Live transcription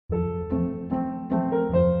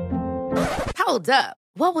Hold up.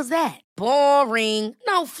 What was that? Boring.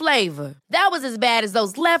 No flavor. That was as bad as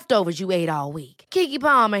those leftovers you ate all week. Keke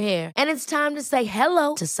Palmer here, and it's time to say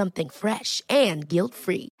hello to something fresh and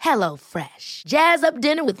guilt-free. Hello Fresh. Jazz up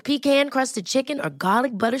dinner with pecan-crusted chicken or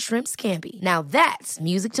garlic butter shrimp scampi. Now that's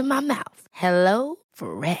music to my mouth. Hello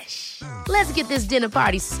Fresh. Let's get this dinner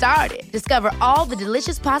party started. Discover all the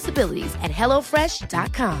delicious possibilities at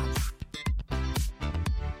hellofresh.com.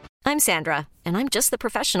 I'm Sandra, and I'm just the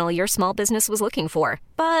professional your small business was looking for.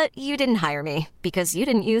 But you didn't hire me because you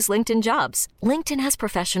didn't use LinkedIn Jobs. LinkedIn has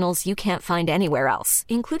professionals you can't find anywhere else,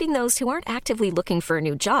 including those who aren't actively looking for a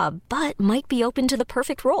new job, but might be open to the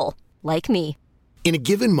perfect role, like me. In a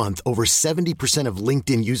given month, over 70% of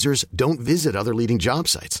LinkedIn users don't visit other leading job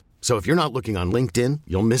sites. So if you're not looking on LinkedIn,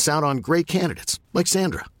 you'll miss out on great candidates, like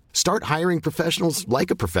Sandra. Start hiring professionals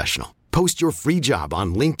like a professional. Post your free job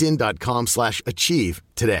on linkedin.com/achieve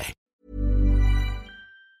today.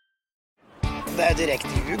 Det direkte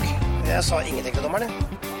ljug. Jeg sa ingenting til dommerne.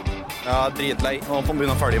 Ja, dritlei. Nå får han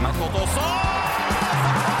begynne å følge meg. Også!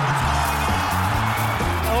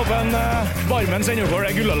 Jeg håper en Barmen sender for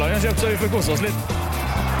det Gullaland jeg kjøpt, så vi får kose oss litt.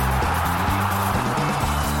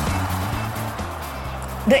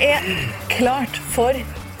 Det klart for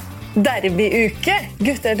derbyuke.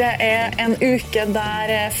 Gutter, det en uke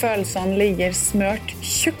der følelsene ligger smørt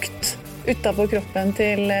tjukt utenpå kroppen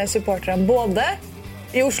til supporterne, både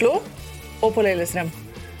i Oslo og på Lillestrøm.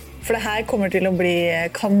 For det her kommer til å bli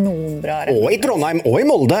kanonbra. Og i Trondheim, og i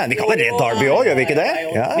Molde. Vi kaller det derby også, gjør vi ikke det?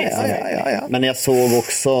 Ja. Men jeg så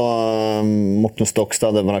også Morten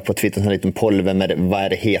Stokstad, det var på Twitter en liten poll, hvem hva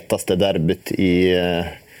det hetaste derbyt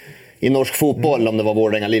i norsk fotboll, om det var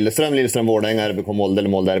Vårdänga Lillestrøm, Vårdänga, RBK Molde eller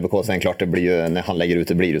Molde RBK, så klart det blir ju, när han lägger ut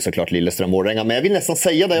det blir det såklart Lillestrøm Vårdänga, men jag vill nästan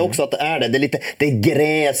säga det också att det är lite, det är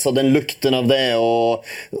gräs och den lukten av det, och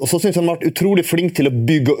så syns jag de har varit otroligt flink till att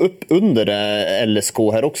bygga upp under LSK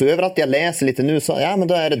här också. Överallt jag läser lite nu så ja, men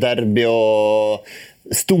då är det derby och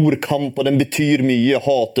stor kamp, och den betyr mye,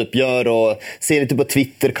 hatuppgör, och ser lite på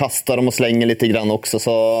Twitter, kastar dem och slänger lite grann också,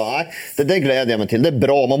 så nej, det gläder jag mig till. Det är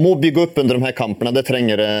bra, man må bygga upp under de här kamperna, det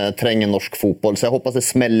tränger norsk fotboll, så jag hoppas det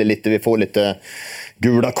smäller lite, vi får lite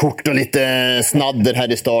gula kort och lite snadder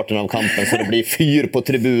här i starten av kampen, så det blir fyr på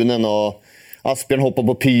tribunen och Asbjørn hoppar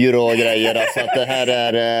på pyr och grejer, så att det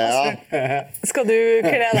här ja. Skal du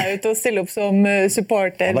kle deg ut og stille opp som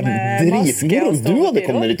supporter med maske? Om du hadde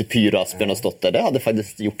kommet litt pyr, Asbjørn, og stått der, det hadde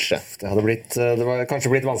faktisk gjort seg. Det var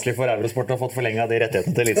kanskje blitt vanskelig for Eurosport å ha fått forlenget de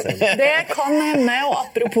rettighetene til Eliteserien. Det kan hende, og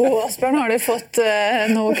apropos Asbjørn, har du fått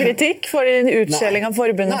noe kritikk for din utskjelling av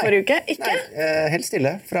forbundet forrige uke? Ikke? Nei, helt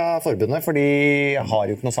stille fra forbundet, for de har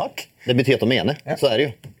jo ikke noe sak. Det betyr at de mener, så det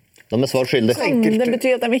jo. De svar skyldige. Det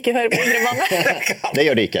betyr at de ikke hører på Indrevannet. Det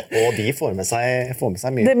gjør de ikke. Og de får med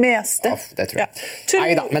seg mye. Det meste. Ja, det tror jeg. Ja.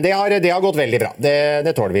 Neida, men det har gått veldig bra.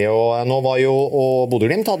 Det tåler vi. Og nå var jo, og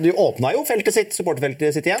Bodø-Glimt åpnet jo feltet sitt,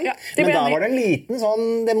 supporterfeltet sitt igjen. Ja, men da var det en liten sånn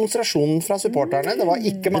demonstrasjon fra supporterne. Det var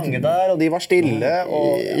ikke mange der, og de var stille.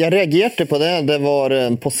 Og, ja. Jeg reagerte på det. Det var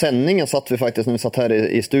på sendingen satt vi faktisk, når vi satt her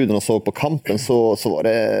i studion og så på kampen, så var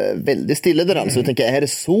det veldig stille der. Så jeg tenker, er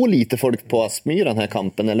det så lite folk på Aspmyr denne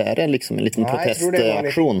kampen, eller er det liksom en liten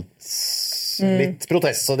protestaksjon? Litt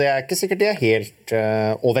protest, så det er ikke sikkert de er helt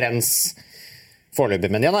overens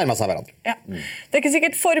foreløpig, men de har nærmet seg hverandre. Ja. Det er ikke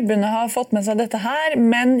sikkert forbundet har fått med seg dette her,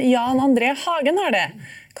 men Jan André Hagen har det.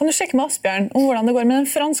 Kan du sjekke med Asbjørn om hvordan det går med den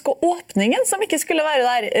franske åpningen som ikke skulle være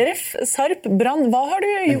der? Ref, Sarp, Brann, hva har du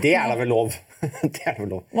gjort? Men det da vel lov. Det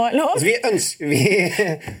vel lov. Hva lov? Altså,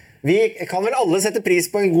 vi kan vel alle sette pris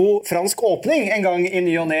på en god fransk åpning en gang i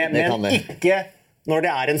ny og ne, men ikke når det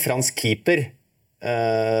en fransk keeper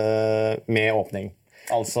med åpning.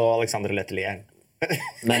 Altså Alexandre Letelier.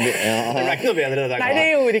 Men det ble ikke noe bedre det der. Nei, det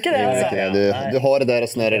gjorde ikke det. Altså. Du har det der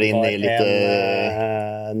og snører inn i litt...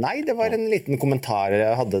 Nei, det var en liten kommentar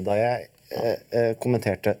jeg hadde da jeg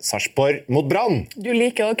kommenterte Sarpsborg mot Brann. Du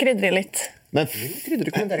liker å krydre litt. Men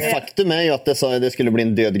faktum jo at det skulle bli en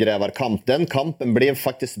dödgrävarkamp. Den kampen blev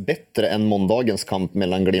faktiskt bättre än måndagens kamp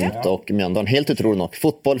mellan Glimt och Mjøndalen. Helt utrolig nok.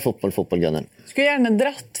 Fotboll, Gunnar. Skulle gjerne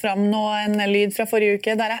dratt fram nå en lyd fra forrige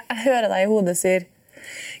uke, der jeg hører deg i hodet sier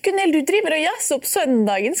Gunnhild, du driver og jazzer opp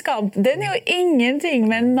søndagens kamp. Den jo ingenting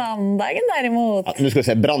med mandagen derimot. Ja, nu ska vi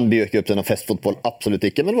säga, Brandby gikk upp til noen festfotboll. Absolutt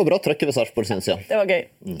ikke, men det var bra trøkk ved Sarpsborg, synes jeg. Det var gøy.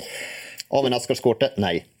 Av en Askar Skårte?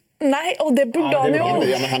 Nei. Nei, og det burde han jo.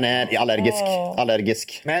 Ja, men han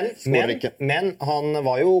allergisk. Men han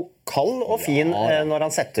var jo kald og fin når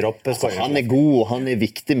han setter opp skåringen. Han god, han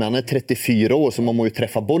viktig, men han 34 år, så man må jo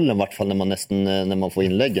treffe bollen I hvert fall når man får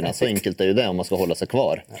innleggene. Så enkelt jo det om man skal holde seg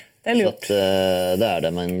kvar. Det lurt. Så det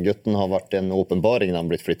det, men gutten har vært en åpenbaring når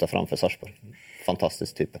han blitt flyttet fram for Sarpsborg.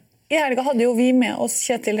 Fantastisk type. I helga hadde jo vi med oss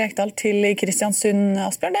Kjetil Rekdal til Kristiansund,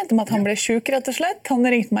 Asbjørn. Det endte med at han ble syk, rett og slett. Han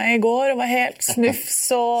ringte meg i går og var helt snufs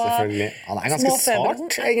og selvfølgelig. Han ganske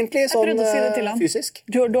svart, egentlig, sånn fysisk.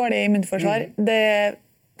 Du har dårlig immunforsvar. Det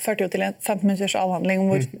førte jo til en 15 minutters avhandling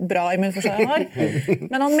om hvor bra immunforsvar han har.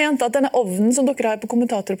 Men han mente at denne ovnen som dere har på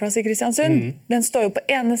kommentatorplass i Kristiansund, den står jo på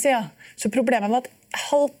ene siden. Så problemet var at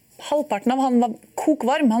halvparten av han var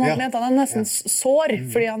kokvarm. Han mente han nesten sår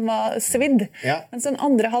fordi han var svidd. Mens den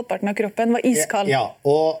andre halvparten av kroppen var iskald. Ja,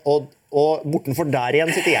 og bortenfor der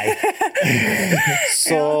igjen sitter jeg.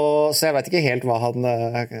 så jeg vet ikke helt hva han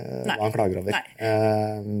klager over.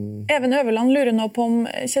 Even Øverland lurer nå på om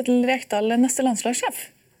Kjetil Rekdal er neste landslagssjef.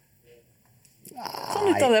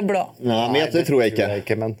 Sånn ut av det blå. Nei, men det tror jeg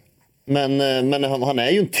ikke. Men han är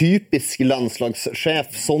ju en typisk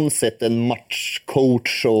landslagschef, sånn sett en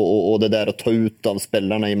matchcoach och det där att ta ut av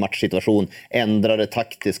spelarna i matchsituation, ändra det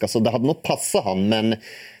taktiska. Så det hade nog passat han, men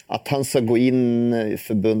at han skal gå inn i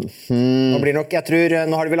forbund. Nå blir nok, jeg tror,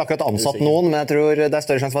 nå har de vel akkurat ansatt noen, men jeg tror det er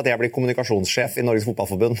større sjanse for at jeg blir kommunikasjonssjef i Norges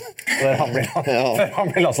Fotballforbund. Før han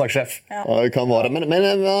blir landslagssjef. Ja, det kan være,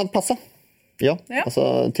 men passa. Ja,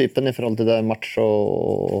 altså typen i forhold til det match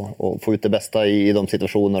og få ut det bästa i de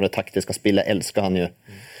situationer och det taktiska spillet älskar han ju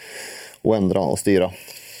att ändra och styra.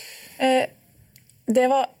 Det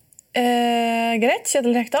var greit,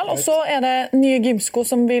 Kjetil Rekdal. Og så det nye Gimsko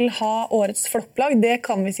som vil ha årets flopplag. Det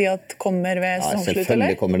kan vi si at kommer ved sesongslutt,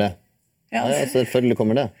 eller? Selvfølgelig kommer det. Ja, selvfølgelig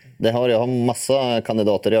kommer det. Jeg har masse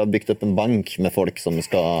kandidater. Jeg har byggt upp en bank med folk som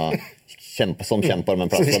skal kjemper med en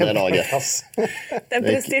plass på det laget.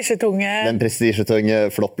 Den prestisjetunge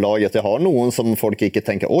flopplaget. Jeg har noen som folk ikke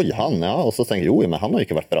tenker, oj han, ja. Og så tenker jeg, jo, men han har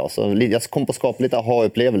ikke vært bra. Så jeg kommer på å skape litt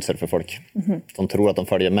aha-upplevelser for folk. De tror at de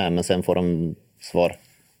følger med, men sen får de svar.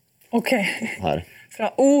 Ok. Her.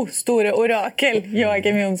 Fra store orakel,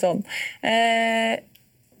 Joakim Jonsson.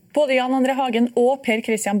 Både Jan André Hagen og Per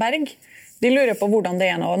Christian Berg, de lurer på hvordan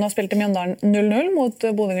det nå. Nå spilte Mjøndalen 0-0 mot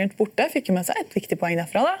Bodø/Glimt borte. Fikk jo med seg et viktig poeng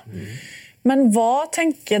derfra da. Men hva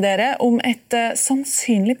tenker dere om et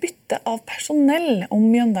sannsynlig bytte av personell om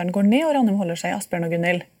Mjøndalen går ned og Ranheim holder seg, Asbjørn og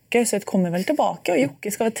Gunnhild? Gauseth kommer vel tilbake, og Jokke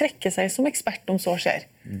skal vel trekke seg som ekspert om så skjer.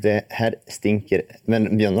 Det her stinker, men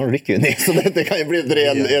Mjøndalen rykker jo ned, så det kan jo bli en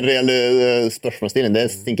reell spørsmålsstilling. Det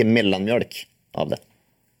stinker mellanmjölk av det.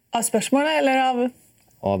 Av spørsmålet, eller av...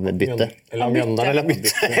 Av bytte. Eller Mjøndalen, eller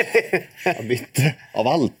bytte. Av bytte. Av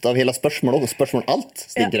alt, av hele spørsmålet. Spørsmål alt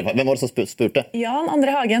stinker det. Hvem var det som spurte? Jan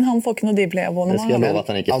André Hagen, han får ikke noe Dplay-abonnement. Det skal jeg love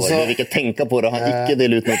at han ikke får. Jeg vil ikke tenke på det, han ikke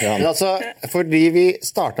deler ut noe til ham. Altså, fordi vi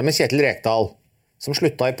startet med Kjetil Rekdal, som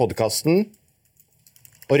sluttet i podcasten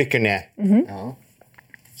og rykker ned.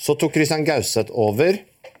 Så tok Christian Gauseth over,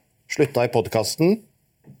 sluttet i podcasten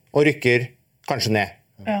og rykker kanskje ned.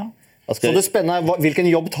 Ja. Så det spennende hvilken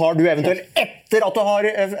jobb tar du eventuelt etter at du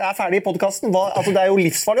er ferdig i podcasten? Altså, det er jo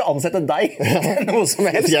livsfarlig å ansette deg. Noe som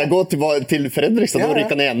helst. Skal jeg gå til Fredrikstad og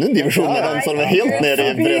rykke ned enda en divisjon med dem som er helt nede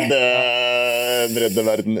i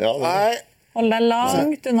breddeverden? Ja, hold deg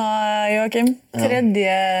langt unna, Joakim. 3.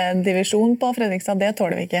 divisjon på Fredrikstad, det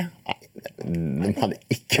tåler vi ikke. De hadde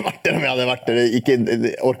ikke vært der om jeg hadde vært der.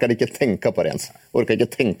 Orker ikke tenke på det ens. Orker ikke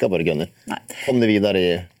tenke på det, Gunnhild. Kom det videre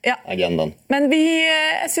i agendaen. Men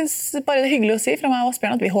jeg synes bare det er hyggelig å si fra meg og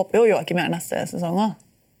Asbjørn at vi håper jo Joakim gjør neste sesong også.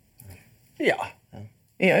 Ja.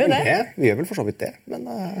 Vi gjør jo det. Vi gjør vel for så vidt det, men...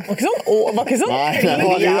 Var ikke sånn? Var ikke sånn?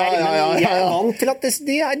 Jeg er vant til at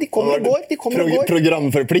de kommer og går. De kommer og går.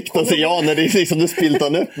 Programforplikt, altså ja, når de liksom du spilte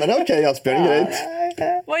den opp. Men ok, Asbjørn, greit.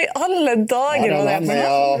 Hva i alle dager var det?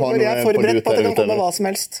 Jeg er forberedt på at det kan komme hva som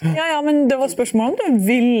helst. Ja, men det var spørsmål om du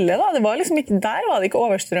ville da. Det var liksom ikke der, var det ikke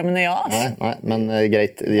overstrømmende ja. Nei, men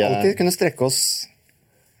greit. Alltid kunne strekke oss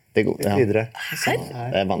videre.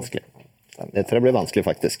 Det er vanskelig. Det tror jeg blir vanskelig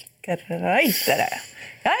faktisk. Greit dere.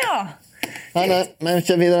 Ja. Nei, men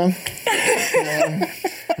kjør videre.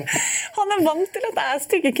 Han er vant til at jeg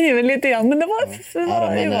stikker kniven litt igjen, men det var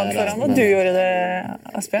uvant for han, og du gjorde det,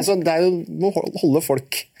 Asbjørn. Så det er jo må holde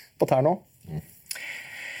folk på tær nå.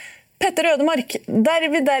 Petter Ødemark,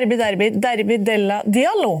 Derby della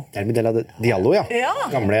Diallo. Derby della Diallo, ja.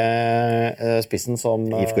 Gamle spissen som...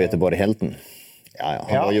 IFK Göteborg-helten. Ja,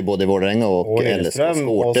 han var jo både i Vålerenga og Lillestrøm,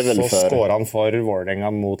 og så skåret han for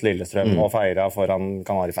Vålerenga mot Lillestrøm og feiret foran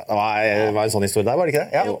Kanarifan. Det var en sånn historie der, var det ikke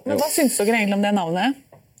det? Ja. Men hva synes dere egentlig om det navnet?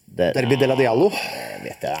 Derby della Diallo.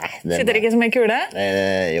 Vet jeg. Sitter det ikke som en kule?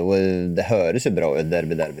 Jo, det høres jo bra ut,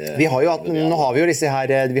 Derby. Vi har jo, nå har vi jo disse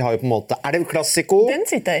her, vi har jo på en måte, er det Classico? Den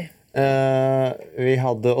sitter. Vi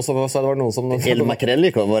hadde, og så var det noen som... El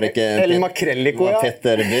Makrelliko, var det ikke... El Makrelliko, ja.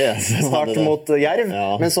 Petter B. Start mot Jerv. Ja.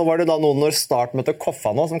 Men så var det da noen når Start møtte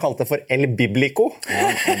Koffa nå, som kalte det for El Biblico. Ja,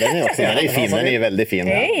 den også, den fin, den veldig fin.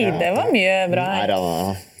 Hei, det var mye bra her.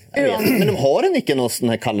 Men de har en ikke noe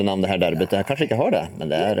sånn her kallenavn det her derbet. Jeg kanskje ikke har det,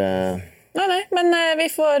 men det Nei, men vi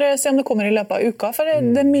får se om det kommer i løpet av uka, for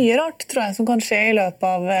det mye rart, tror jeg, som kan skje i løpet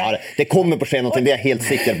av... Ja, det kommer på skje noe, det helt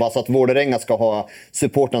sikkert, bare så at Vålerenga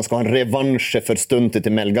supporterne skal ha en revansje for stundet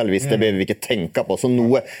til Melgalvis, det behöver vi ikke tenke på. Så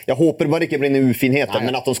noe, jeg håper bare ikke blir en ufinhet,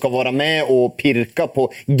 men at de skal være med og pirka på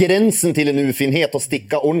grensen til en ufinhet og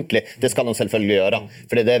stikke ordentlig, det skal de selvfølgelig gjøre.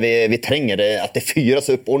 For det vi trenger, at det fyres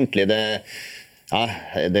opp ordentlig, Ja,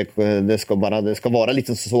 det skal være litt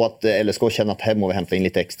så at LSK kjenner at her må vi hente inn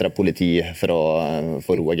litt ekstra politi for å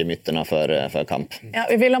få roa gemytterne for kamp. Ja,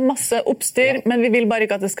 vi vil ha masse oppstyr, men vi vil bare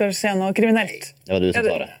ikke at det skal skje noe kriminelt. Det var du som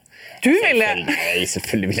sa det. Du ville? Nej,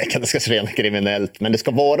 selvfølgelig vil jeg ikke at det skal skje noe kriminelt, men det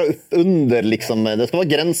skal være under, liksom, det skal være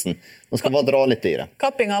grensen. Man skal bare dra litt i det.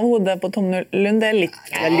 Kapping av hodet på Tom Lund, det litt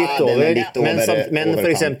over. Men for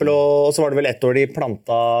eksempel, og så var det vel ett år de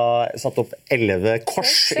satt opp 11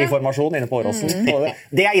 kors i formasjon inne på Åråsen.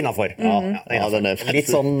 Det innenfor. Litt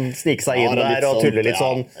sånn snike seg inn der og tulle litt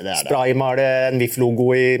sånn, spraymale en VIF-logo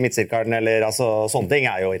i midtsirkelen, eller altså, sånne ting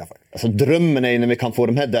jo innenfor. Altså, drømmen når vi kan få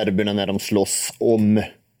de her derbyene når de slåss om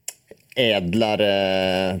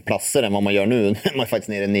ädlare platser än vad man gör nu. Man är faktiskt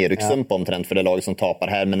nere i nedryckssump omtrent för det laget som tapar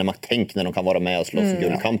här, men när man tänker när de kan vara med och slåss i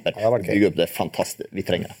guldkamper. Bygge upp det fantastiskt. Vi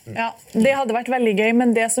trenger det. Ja, det hadde vært veldig gøy,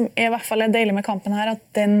 men det som i hvert fall deilig med kampen her, at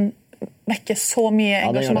den vekker så mye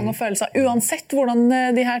engasjement og følelser, uansett hvordan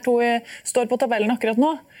de her to står på tabellen akkurat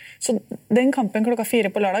nå. Så den kampen klokka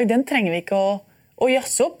 4 på lørdag, den trenger vi ikke å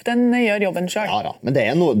jazze opp, den gjør jobben selv. Ja, men det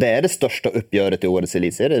er det største oppgjøret i årets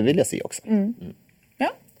elitserie, det vil jeg si også.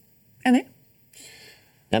 Ja. Enig?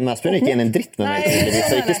 Nei, men jeg spør ikke en dritt med meg. Vi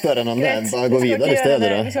skal ikke spørre noen det. Bare gå videre i stedet.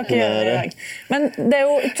 Vi skal ikke gjøre det i dag. Men det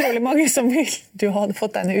jo utrolig mange som vil... Du hadde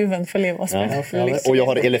fått deg en uvenn for livet, Asbjørn. Og jeg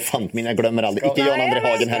har elefantmin, jeg glemmer aldri. Ikke Jan André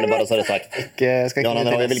Hagen heller, bare så er det sagt. Jan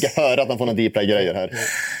André Hagen, jeg vil ikke høre at han får noen deep-play-greier her.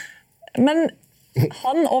 Men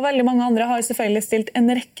han og veldig mange andre har selvfølgelig stilt en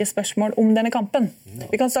rekke spørsmål om denne kampen.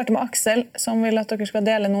 Vi kan starte med Aksel, som vil at dere skal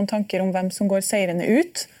dele noen tanker om hvem som går seirende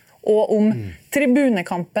ut, og om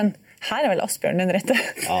tribunekampen. Her vel Asbjørn den rette.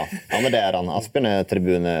 Ja, men det han. Asbjørn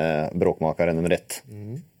tribunebråkmakeren nummer 1.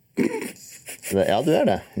 Ja, du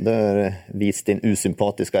det. Du har vist din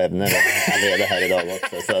usympatiske evne allerede her i dag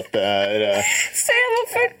også. Så at Se hvor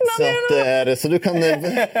fullt han så du kan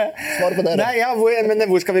svare på det. Nei, men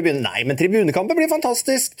hvor skal vi begynne? Nei, men tribunekampen blir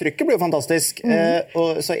fantastisk. Trykket blir fantastisk.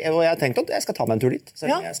 Og jeg tenkte at jeg skal ta meg en tur dit. Så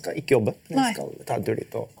jeg skal ikke jobbe. Jeg skal ta en tur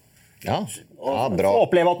dit og bra.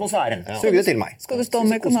 Oppleve atmosfæren. Suge det til meg. Skal du stå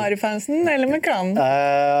med Kanarifansen eller med Kran?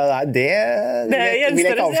 Nei, det vil jeg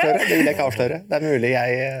ikke avsløre. Det mulig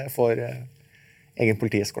jeg får egen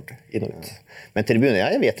politieskorte inn og ut. Men tribunen,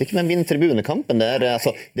 jeg vet ikke, men vinner tribunekampen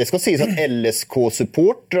altså, det skal sies at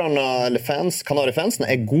LSK-supporterne eller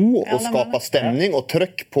Kanarifansene gode å skape stemning og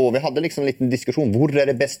trykk på. Vi hadde liksom en liten diskusjon, hvor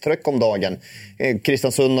det best trykk om dagen?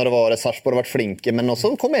 Kristiansund har det vært, Sarpsborg har vært flinke, men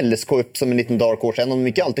også kom LSK upp som en liten dark horse. Om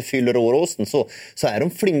de ikke alltid fyller Åråsen, så de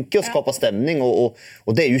flinke å skape stemning,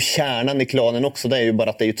 og det jo kärnan i klanen også. Det jo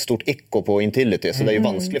bare at det et stort ekko på Intility, så det jo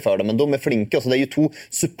vanskelig for dem, men de flinke, så det jo to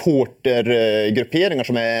supportergrupperingar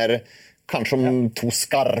som kanskje de to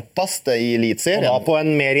skarpeste i elitserien. Og da på en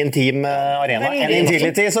mer intim arena. En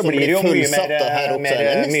Intility så blir det jo mye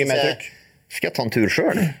mer trykk. Skal jeg ta en tur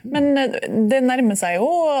selv? Men det nærmer seg jo,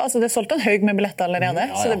 altså det solgt en høg med billetter allerede,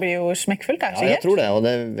 så det blir jo smekkfullt her, sikkert. Jeg tror det,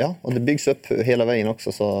 og det byggs opp hele veien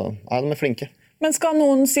også, så de flinke. Men skal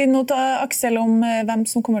noen si noe til Aksel om hvem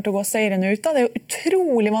som kommer til å gå seirende ut da? Det jo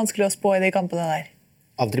utrolig vanskelig å spå i de kampene der.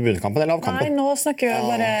 Av tribunekampen eller av kampen? Nei, nå snakker vi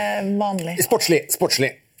bare vanlig.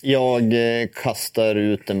 Sportslig. Jag kastar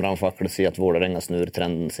ut en brandfackel och ser att Vålerenga snur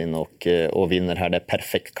trenden sin och vinner här. Det är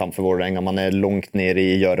perfekt kamp för Vålerenga. Man är långt ner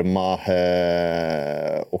i görma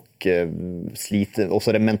och sliter. Och så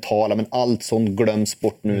är det mentala, men allt sånt glöms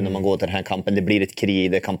bort nu när man går till den här kampen. Det blir ett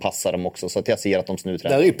krig, det kan passa dem också. Så att jag ser att de snur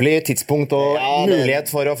trenden. Det är ett ypperligt tidspunkt och möjlighet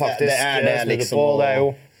för att faktiskt det liksom på. Det är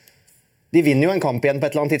ju de vinner jo en kamp igjen på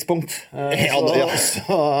et eller annet tidspunkt.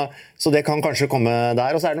 Så det kan kanskje komme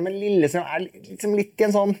der. Og så det noe med Lillestrøm liksom litt i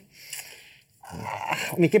en sånn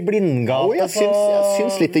om ikke blindgate. Jeg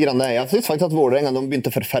syns litt grann det. Jeg syns faktisk at Vålerenga de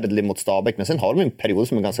begynte forferdelig mot Stabæk, men sen har de en periode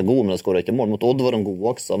som ganske god, men de skårer ikke mål. Mot Odd var de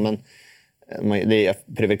gode også, men jeg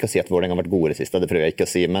prøver ikke å si at Vålerenga har vært gode i det siste, det prøver jeg ikke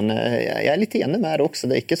å si, men jeg litt enig med det også.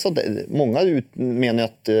 Det ikke så mange mener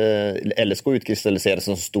at LSK utkrystalliserer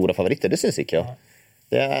som store favoritter, det syns ikke jeg.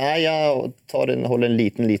 Jeg holder en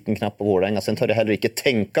liten knapp på Vålerenga. Sen tør jeg heller ikke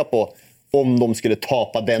tenke på om de skulle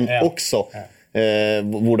tape den også.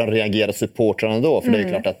 Hvordan reagerer supporterne da? For det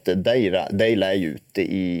klart at Deila jo ute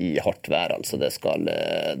i hardt vær, altså. Det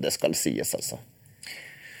skal sies, altså.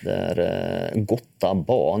 Det godt av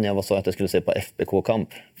barn. Jeg sa at jeg skulle se på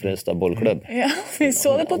FBK-kamp, Fredrikstad bollklubb. Ja, vi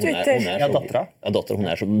så det på Twitter.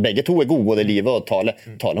 Datteren begge to gode, og det livet og Tale,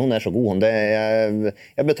 hun så god.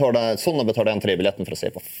 Jeg betaler jeg 3-billetten for å se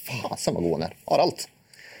på. Fasen hvor god hun Har alt.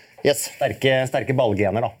 Yes. Sterke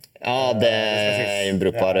ballgener, da. Ja, det en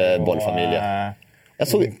brukbar bollfamilie. Jag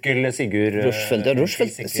såg onkel Sigurd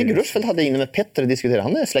Rushfeldt hade inne med Petter diskuterat.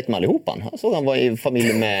 Han släkt med allihopa. Jag såg han var i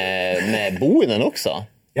familj med Boinen också.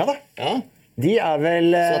 Ja da. Ja. De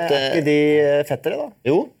vel ikke de fettere da?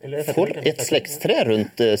 Jo, for et slektsträ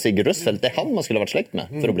rundt Sigurd Rushfeldt. Det han man skulle vært slekt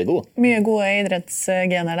med for å bli god. Mye gode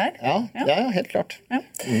idrettsgener der. Ja, helt klart. Ja.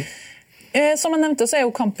 Som jeg nevnte, så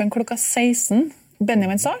jo kampen klokka 16.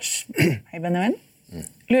 Benjamin Sars. Hei, Benjamin.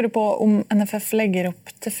 Lurer på om NFF legger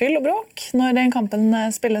opp til fyll og bråk når den kampen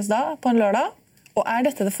spilles da, på en lørdag. Og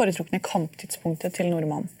dette det foretrukne kamptidspunktet til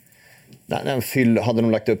nordmannen? Hade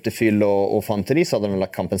de lagt upp till fyll och fanteri så hade de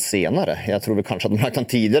lagt kampen senare. Jag tror väl kanske att de lagt den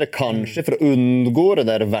tidigare, kanske för att undgå det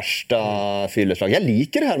där värsta fylleslag. Jag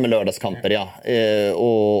liker det här med lördagskamper, ja.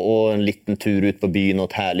 Och en liten tur ut på byn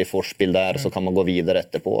och ett härligt forspill där så kan man gå vidare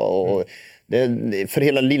efterpå. Och för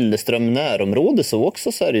hela Lillestrøm närområdet så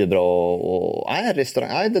också så är det ju bra. Och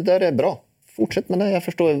restaurang, det där är bra. Fortsett med det. Jeg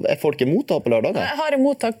forstår, folk imot det på lørdager? Harde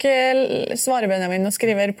mottak svarer Benjamin og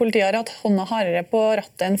skriver politiet har hatt hånda hardere på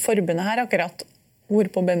rattet enn forbundet her akkurat. Hvor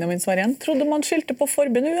på Benjamin svarer igjen. Trodde man skyldte på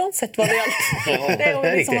forbundet uansett hva det gjaldt. Det jo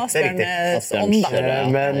litt sånn Asbjørns ånd da.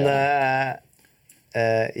 Men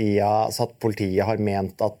så at politiet har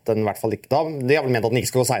ment at den i hvert fall ikke da, de har vel ment at den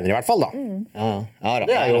ikke skal gå senere i hvert fall da.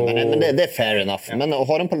 Men det fair enough. Men å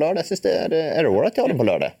ha den på lørdag, jeg synes det er ålreit å ha den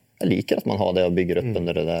på lørdag. Jeg liker at man har det og bygger opp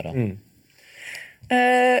under det der.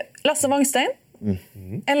 Lasse Wangstein,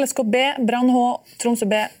 LSK B, Brann H, Tromsø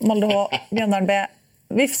B, Molde H, Bjørndalen B.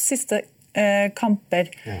 VIFs siste kamper.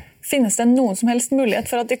 Finnes det noen som helst mulighet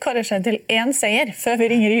for at de karer seg til en seier før vi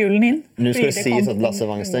ringer julen inn? Nu skal det sies at Lasse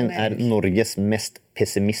Wangstein Norges mest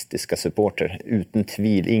pessimistiska supporter. Uten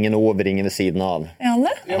tvil. Ingen over, ingen ved siden av. Han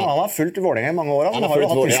det? Ja, han har fulgt Vålerenga i mange år. Han har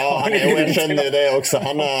fulgt Vålerenga. Jeg skjønner det også.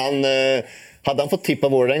 Hade han fått tippa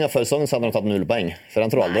Vålerenga för säsongen så hade han tagit 0 poäng. För han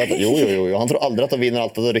tror aldrig att han tror aldrig att de vinner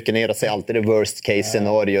allt och rycker ner och säger alltid det worst case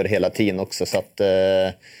scenario hela tiden också så att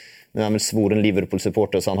nu är han väl svoren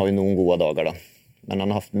Liverpool-supporter så han har ju någon goda dagar då. Men han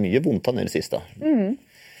har haft mycket vontan i det sista.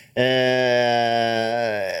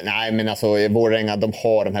 Nej men alltså Vålerenga de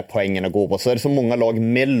har de här poängen att gå på så är det så många lag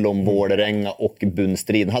mellan Vålerenga och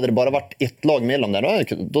Bundstriden. Hade det bara varit ett lag mellan där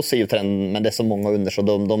då ser ju trenden men det är så många under så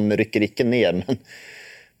de rycker inte ner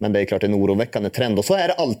men det är klart en oroväckande trend och så är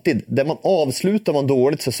det alltid där man avslutar man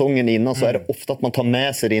dåligt säsongen innan så är det ofta att man tar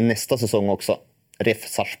med sig det i nästa säsong också. Ref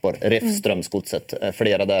Sarpsborg, Ref Strömsgodset,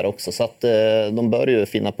 flera där också så att de bör ju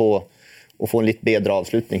finna på och få en lite bättre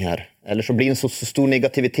avslutning här. Eller så blir det en så stor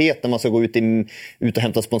negativitet när man ska gå ut och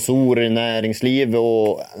hämta sponsorer i näringsliv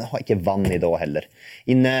och jag har inte vann idag heller.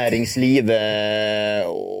 I näringsliv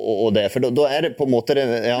och det för då är det på en måte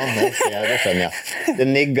det känner jag. Det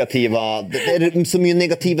negativa det är så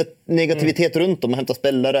mycket negativitet runt om att hämta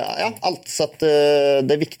spelare allt så att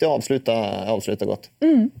det är viktigt att avsluta gott.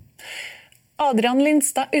 Adrian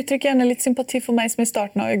Lindstad uttrykker gjerne litt sympati for meg som i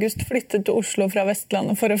starten av august flyttet til Oslo fra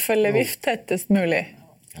Vestlandet for å følge VIF tettest mulig.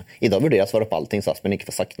 I dag burde jeg svare på allting, men ikke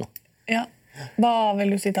få sagt noe. Ja. Hva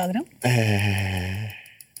vil du si til Adrian?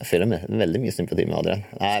 Jeg føler veldig mye sympati med Adrian.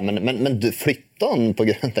 Nei, men du flytter han på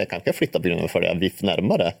grunn av det? Jeg kan ikke flytte på grunn av det VIF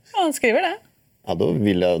nærmere. Ja, han skriver det. Ja,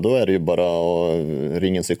 då är det ju bara att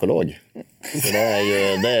ringa en psykolog. Så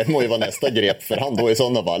det må ju vara nästa grep för han då i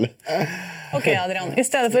sådana fall. Okej, Adrian. I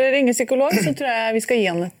stedet for å ringe psykolog så tror jeg vi skal gi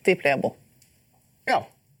han et diplebo. Ja.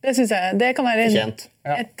 Det synes jeg. Det kan være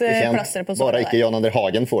et plaster på sånn. Bara ikke Jan André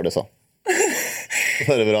Hagen får det så.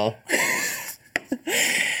 Så är det bra.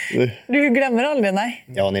 Du glemmer aldri, nei?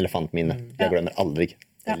 Ja, en elefantminne. Jeg glemmer aldri.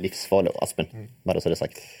 Det er livsfarlig, Aspen. Bare så det er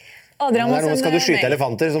sagt. Adrian, skal du skyte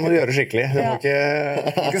elefanter, så må du gjøre det skikkelig. Du må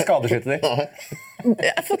ikke skadeskyte dem.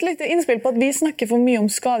 Jeg har fått litt innspill på at vi snakker for mye om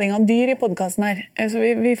skading av dyr i podcasten her. Så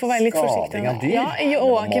vi får være litt forsiktige. Skading av dyr? Ja,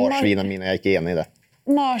 Marsvinene mine, jeg er ikke enig i det.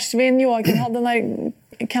 Marsvin, Joakim hadde den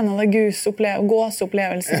der Canada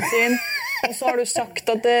Goose-gåseopplevelsen sin. Og så har du sagt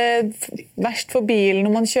at det er verst for bilen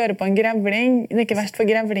når man kjører på en grevling. Det er ikke verst for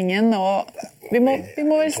grevlingen, og vi må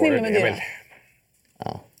være snille med dyret.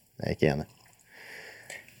 Ja, jeg er ikke enig.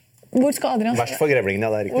 Hvor skal Adrian Verst for grevlingen, ja,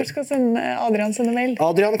 det riktig. Hvor skal Adrian sende mail?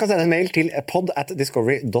 Adrian kan sende en mail til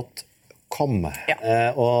pod@discovery.com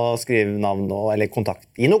og skrive navn eller kontakt.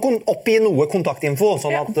 Oppgi noe kontaktinfo,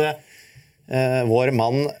 sånn at vår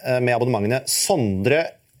mann med abonnementene Sondre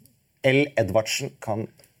L. Edvardsen kan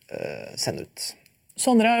sende ut.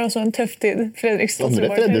 Sondre har også en tøff tid, Fredrikstad.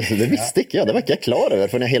 Det visste ikke jeg, det var ikke jeg klar over,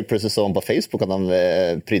 for når jeg helt plutselig så han på Facebook at han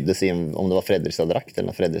prydde sig om det var Fredrikstad-drakt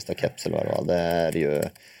eller Fredrikstad-keps eller hva det er jo...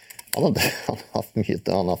 Han har haft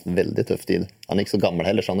veldig tøff tid. Han er ikke så gammel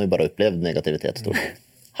heller, så han har jo bare opplevd negativitet.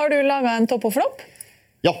 Har du laget en topp og flopp?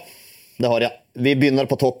 Ja, det har jeg. Vi begynner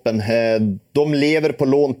på toppen. De lever på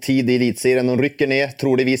låntid i elitserien. De rykker ned,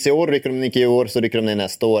 troligvis i år. Rykker de ikke i år, så rykker de ned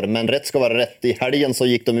neste år. Men rett skal være rett. I helgen så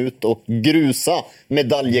gikk de ut og grusa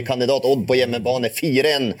medaljekandidat Odd på hjemmebane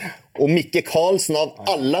 4-1. Og Mikke Karlsen av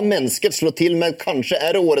alle mennesker slår til med kanskje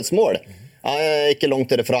er det årets mål. Ikke langt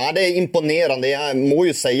derifra. Det er imponerende. Jeg må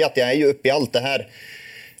jo si at jeg er jo oppe i alt det her.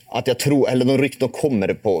 At jeg tror, eller de ryktene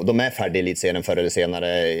kommer på, de er ferdig i elitserien før eller senere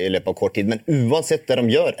i løpet av kort tid, men uansett det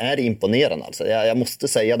de gjør er det imponerende. Altså. Jeg måste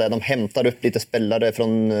säga det, de hämtar upp lite spelare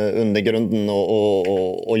från undergrunden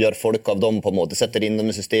och gör folk av dem på en måte, sätter in dem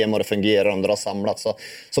i system och det fungerer, de drar samlat.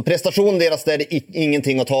 Så prestasjonen deres det er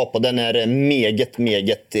ingenting å ta på, den er meget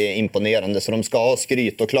imponerende, så de skal ha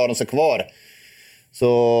skryt og klarer de seg kvar.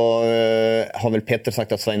 Så har vel Petter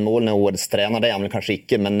sagt at Svein Målen er årets trener, det er han vel kanskje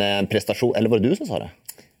ikke, men prestasjon, eller var det du som sa det?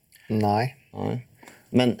 Nei.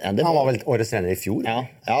 Men, han var vel årets trener i fjor. Ja,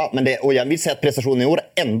 men og jeg vil si at prestasjonen i år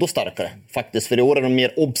er enda sterkere, faktisk. For i år er de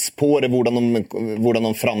mer obs på det, hvordan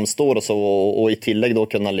de framstår og så, og i tillegg da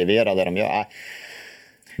kunne levere det de gjør.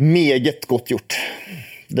 Meget godt gjort.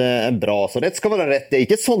 Det er bra, så rett skal være rett. Det er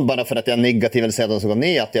ikke sånn bare for at jeg er negativ eller sier at de skal gå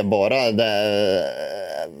ned, at jeg bare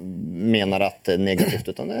mener at det er negativt,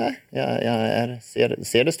 utan jeg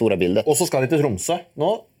ser det store bildet. Og så skal de til Tromsø nå.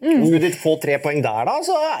 Skulle de få 3 poeng der da,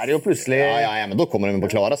 så er det jo plutselig... Ja, men da kommer de på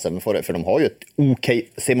å klare seg, for de har jo et ok...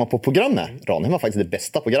 Ser man på programmet, Ranheim har faktisk det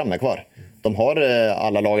beste programmet kvar. De har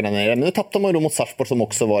alle lagene nere, men nu tappte man jo mot Sarpsborg som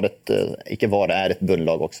også var er et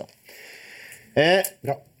bunnlag også.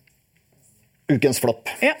 Bra. Ukens flopp.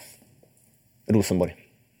 Ja. Rosenborg.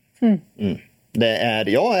 Det er,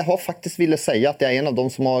 jeg har faktisk ville si at jeg er en av dem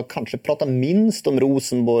som har kanskje pratet minst om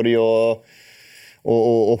Rosenborg og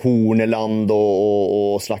Horneland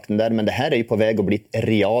og slakten der, men det her er jo på vei å bli et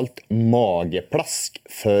realt mageplask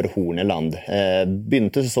for Horneland.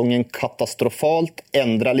 Begynte sesongen katastrofalt,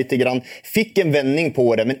 endret litt grann, fikk en vending på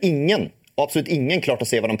det, men absolutt ingen klarte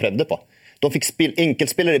å se hva de prøvde på. De fikk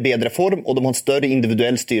enkeltspillere i bedre form, og de har en større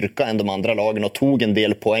individuell styrka enn de andre lagene, og tog en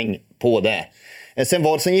del poeng på det. Sen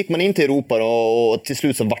gikk man inn til Europa, og til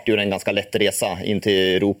slutt så ble det jo en ganske lett resa inn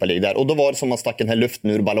til Europa League der. Og da var det som man stakk den her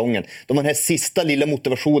luften ur ballongen. De har den her sista lilla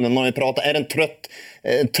motivationen, man har pratat, er det en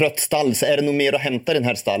trøtt stall, så er det noe mer å hente i den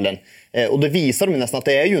her stallen. Og det viser de nesten at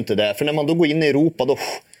det er jo ikke det, for når man da går inn i Europa, da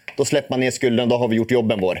släpper man ner skulden, då har vi gjort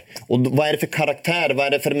jobben vår. Och vad är det för karaktär, vad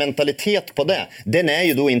är det för mentalitet på det? Den är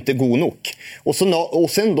ju då inte god nog. Och sen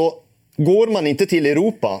då går man inte till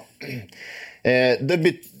Europa.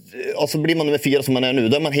 Altså blir man nummer 4 som man er nå,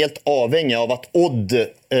 da er man helt avhengig av at Odd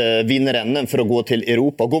vinner NM for å gå til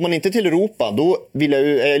Europa. Går man ikke til Europa, da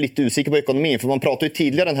er jeg litt usikker på økonomien, for man pratet jo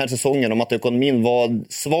tidligere denne sesongen om at økonomien var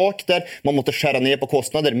svag der, man måtte skjære ned på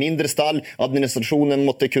kostnader, mindre stall, administrasjonen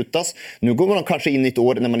måtte kuttes. Nå går man kanskje inn i et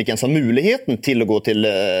år når man ikke ens har muligheten til å gå til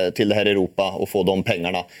det her Europa og få de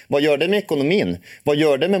pengene. Hva gjør det med økonomien? Hva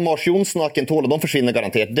gjør det med Mars Jonsson og Akintola? De forsvinner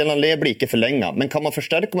garantert. Delan Le blir ikke forlenget. Men kan man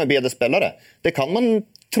forsterke med bedre spillere? Det kan man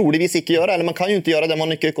troligvis ikke gjøre, eller man kan jo ikke gjøre det, man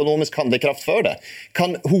har ikke økonomisk handlekraft for det.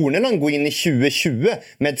 Kan Horneland gå inn i 2020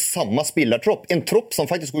 med samme spillertropp? En tropp som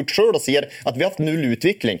faktisk går ut selv og sier at vi har hatt null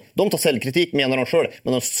utvikling. De tar selvkritikk, mener de selv,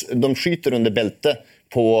 men de skyter under beltet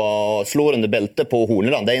slår under beltet på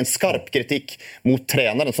Horneland. Det er en skarp kritikk mot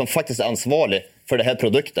treneren som faktisk er ansvarlig for det her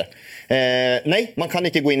produktet. Nei, man kan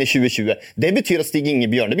ikke gå inn i 2020. Det betyr at Stig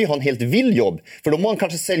Ingebjørn vil ha en helt vill jobb, for da må man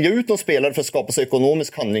kanskje selge ut noen spillere for å skape seg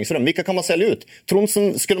økonomisk handlingsrom. Hvilke kan man selge ut?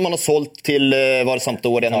 Tromsen skulle man ha solgt til var det samt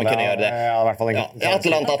år man kunne gjøre det. Ja, i hvert fall ikke.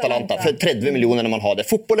 Atalanta, for 30 millioner når man har det.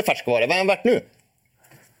 Fotboll er ferskvare. Hva er han verdt nå?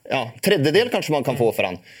 Ja, tredjedel kanskje man kan få for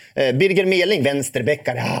han. Birger Meling,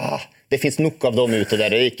 venstrebekkar, det finns nok av dem ute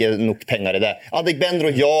der, det er ikke nok penger i det. Adegbenro,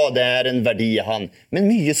 det er en verdi i han, men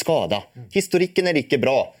mye skada. Historikken er ikke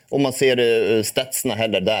bra, om man ser statsene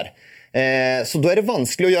heller der. Så da er det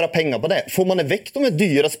vanskelig å gjøre penger på det. Får man vekk de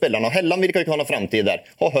dyre spillerne, og Helland virker ikke ha noen fremtid der,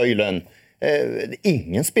 ha høy lønn.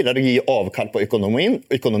 Ingen spillere gir avkall på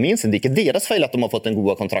økonomien sin. Det er ikke deres feil at de har fått den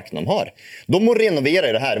gode kontrakten de har. De må renovere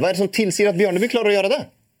i det her. Hva er det som tilsier at Bjørneby klarer å gjøre det?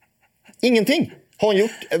 Ingenting.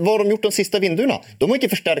 Vad har de gjort de sista vinduerna? De har inte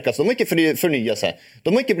förstärkats, de har inte förnyat sig.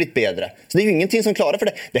 De har inte blivit bättre. Så det är ju ingenting som klarar för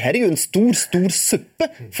det. Det här är ju en stor suppe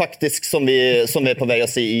faktiskt som vi är på väg att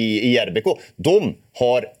se i RBK. De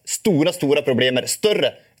har stora problem,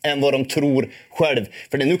 större än vad de tror själv.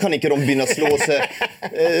 För nu kan inte de börja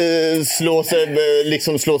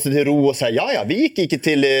slå sig till ro och säga ja, vi gick inte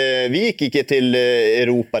till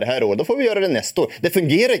Europa det här året. Då får vi göra det nästa år. Det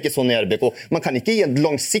fungerar inte så i RBK. Man kan inte ge en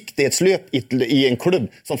långsiktighetslöp i en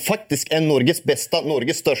klubb som faktiskt är Norges bästa,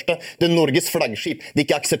 Norges största, det är Norges flaggskip. Det är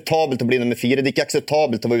inte acceptabelt att bli nummer 4. Det är inte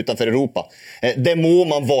acceptabelt att vara utanför Europa. Det må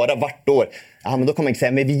man vara vart år. Ja, men då kommer man inte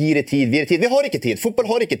säga, men vi ger det tid. Vi har inte tid. Fotboll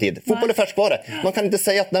har inte tid. Fotboll är färskvara. Man kan inte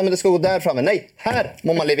säga att nej, men det ska gå där framme. Nej, här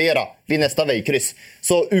må man levera vid nästa vägkryss.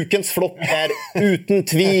 Så ukens flopp är utan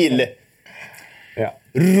tvivel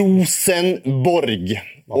Rosenborg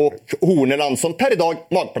och Horneland som per idag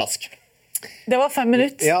magplask. Det var 5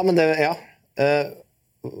 minutter. Ja, men det,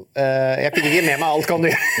 jeg kunne ikke med meg alt, kan du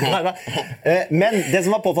men det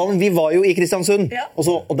som var påfallende, vi var jo i Kristiansund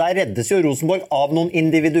og der reddes jo Rosenborg av noen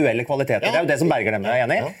individuelle kvaliteter, det er jo det som Berger dem er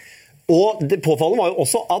enig i og det påfallende var jo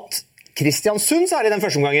også at Kristiansund særlig den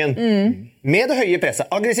første omgangen med det høye presset,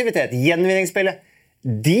 aggressivitet, gjenvinningsspillet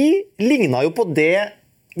de lignet jo på det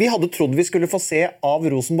vi hade trodd vi skulle få se av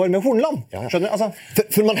Rosenborg med Horneland. Skjønner du? Altså,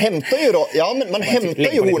 för man hämtar ju då, man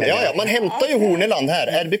hämtar ju Horneland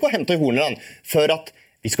här. RBK hämtar ju Horneland för att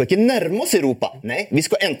vi ska inte närma oss Europa. Nej, vi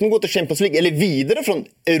ska äntligen gå till Champions League eller vidare från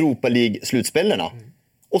Europa League-slutspelarna.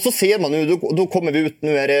 Och så ser man nu, då kommer vi ut,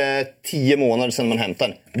 nu är det 10 månader sedan man hämtar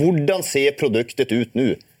den. Hvordan ser produktet ut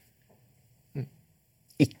nu?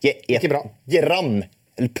 Ikke bra. Gram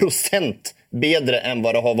eller procent bedre än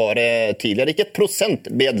vad det har varit tidigare. Ikke 1%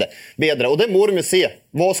 bedre. Och det må de ju se.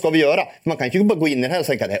 Vad ska vi göra? Man kan inte bara gå in i det här och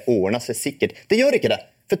tänka att det ordnar sig säkert. Det gör inte det.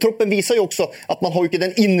 För troppen visar ju också att man har ju inte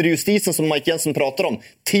den inre justisen som Mike Jensen pratar om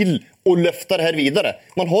till att lyfta det här vidare.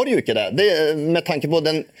 Man har ju inte det. Det med tanke på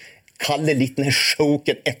den kallar lite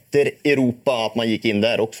choken efter Europa att man gick in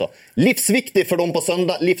där också. Livsviktigt för dem på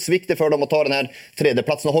söndag, livsviktigt för dem att ta den här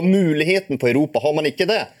tredjeplatsen och ha möjligheten på Europa. Har man inte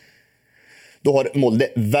det, då har Molde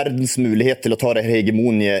världens möjlighet till att ta det här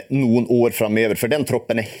hegemoniet någon år framöver. För den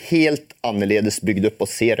troppen är helt annorledes byggd upp och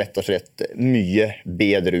ser rätt och slett mycket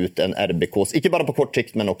bättre ut än RBKs. Inte bara på kort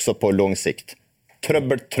sikt, men också på lång sikt.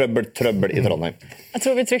 Trøbbel i Trondheim. Jag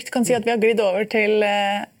tror vi trygt kan si att vi har glidd över till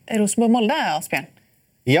Rosenborg-Molde, Asbjørn.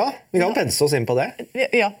 Ja, vi kan pense oss inn på det.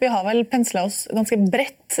 Ja, vi har vel penslet oss ganske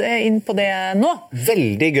bredt inn på det nå.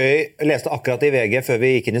 Veldig gøy. Jeg leste akkurat i VG før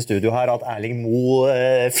vi gikk inn i studio her at Erling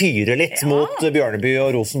Moe fyrer litt mot Bjørneby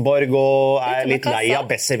og Rosenborg og er litt lei av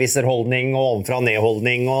besserwisser-holdning og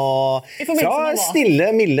ovenfra-ned-holdning og fra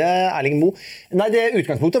stille, milde Erling Moe. Nei, det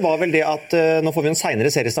utgangspunktet var vel det at nå får vi en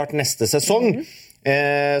senere seriestart neste sesong.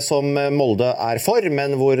 Som Molde er for,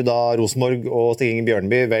 men hvor da Rosenborg og Stig Inge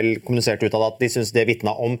Bjørneby vel kommuniserte ut av at de synes det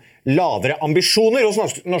vittnet om lavere ambisjoner hos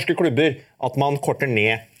norske klubber, at man korter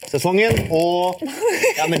ned sesongen, og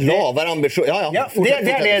ja, men lavere ambisjoner, ja, det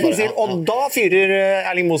er det du sier, og da fyrer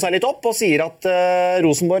Erling Moe seg litt opp og sier at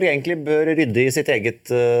Rosenborg egentlig bør rydde i sitt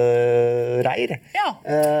eget reir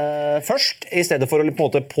først, i stedet for å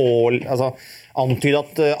på en måte antyde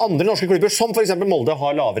at andre norske klubber, som for eksempel Molde,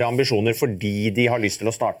 har lavere ambisjoner fordi de har lyst til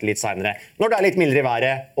å starte litt senere, når det er litt mildere i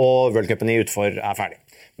været og World Cupen i utfor er ferdig.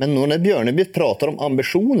 Men när Bjørneby pratar om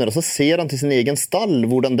ambitioner och så ser han till sin egen stall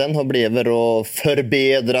hvordan den har blivit och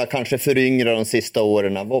förbättra, kanske föryngra de sista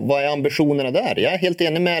åren. Vad är ambitionerna där? Jag är helt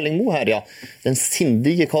enig med Erling Moe här. Ja. Den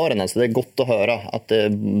sindige karen, alltså. Det är gott att höra att det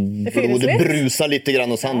brusar lite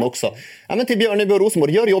grann hos han också. Ja, men till Bjørneby och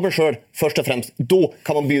Rosenborg, gör jobben själv först och främst. Då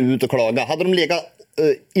kan man bjuda ut och klaga. Hade de legat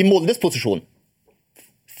i Moldes position,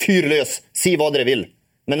 fyrlös, si vad det vill.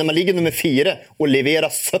 Men när man ligger nummer 4 och leverar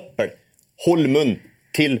söppel, håll mun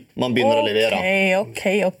till man begynner å levere.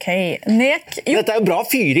 Okej. Nek. Dette er jo bra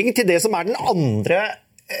fyring til det som er den andre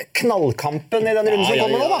knallkampen i den runden som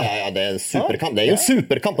kommer nå, da. Ja, det er en superkamp. Det er jo en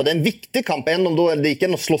superkamp, og det er en viktig kamp. Enn om det ikke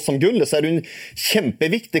er noe slåss om gullet, så er det en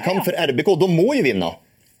kjempeviktig kamp for RBK. De må jo vinne.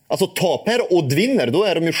 Altså, taper og vinner, då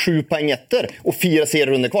är de ju 7 poäng efter och 4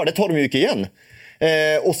 serierunder kvar. Det tar de ju inte igen.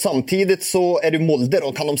 Och samtidigt så är det Molde,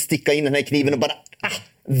 och kan de sticka in den här kniven och bara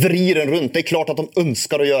vrir den runt. Det är klart att de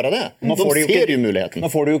önskar att göra det. De ser ju muligheten. Nå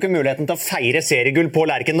får du jo ikke muligheten til å feire seriegull på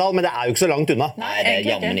Lerkendal, men det er jo ikke så langt unna. Nej, det är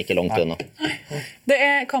jammen ikke langt unna. Det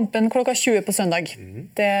er kampen klokka 20 på søndag.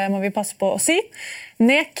 Det må vi passe på å si.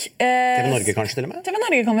 Nek... TV Norge kanskje til og med? TV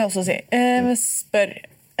Norge kan vi også si. Spør...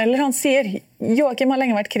 Eller han sier, Joakim har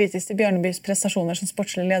lenge vært kritisk til Bjørnebys prestasjoner som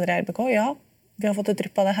sportslig leder i RBK. Ja, vi har fått et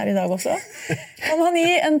drypp av det her i dag også. Kan han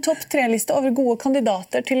gi en topp 3-liste over gode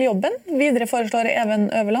kandidater til jobben? Videre foreslår Even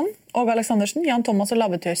Øverland. Åge Aleksandersen, Jan Thomas og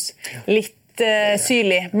Lavetus. Litt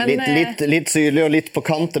syrlig. Men, litt syrlig og litt på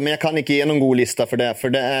kanten, men jeg kan ikke gi noen god lista for det,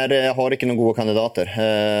 jeg har ikke noen gode kandidater.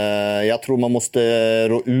 Jeg tror man måste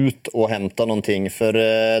rå ut og hente noen ting, for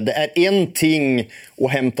det en ting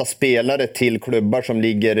å hente spelare til klubbar som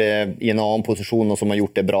ligger i en annen posisjon og som har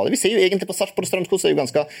gjort det bra. Vi ser jo egentlig på Sarpsborg og Strømskog, så er jo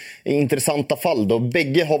ganske interessanta fall. Då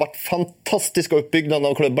begge har vært fantastiska uppbyggnaden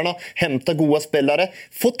av klubbarna, henta gode spelare,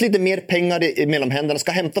 fått lite mer pengar mellom hendene,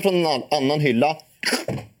 skal hente fra en annen hylla,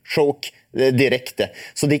 choke direkte.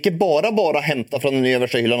 Så det ikke bare å hente fra den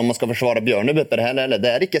øverste hyllan om man skal forsvare Bjørneby på det her, eller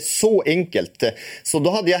det ikke så enkelt. Så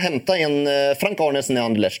da hadde jeg hentet en Frank Arnesen i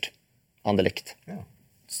Anderlecht. Ja.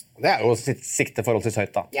 Det jo sikte forholdsvis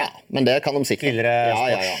høyt da. Ja, men det kan de sikte. Tidligere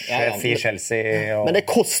sportssjef i Chelsea. Men det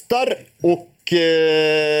koster og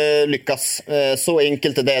lyckas. Så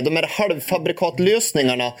enkelt det. De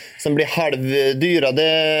halvfabrikatløsningarna som blir halvdyra,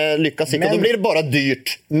 det lyckas ikke. Og da blir det bare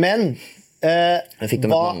dyrt. Men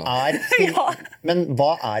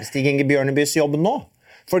hva Stig Inge Bjørnebys jobb nå?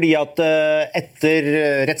 Fordi at etter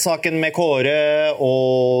rettssaken med Kåre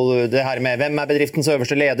og det her med hvem bedriftens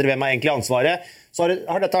øverste leder, hvem egentlig ansvaret, så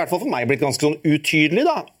har dette i hvert fall for meg blitt ganske sånn utydelig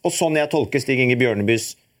da. Og sånn jeg tolker Stig Inge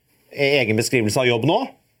Bjørnebys egen beskrivelse av jobb nå,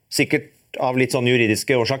 sikkert av litt sånn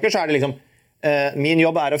juridiske årsaker, så det liksom min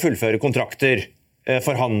jobb å fullføre kontrakter,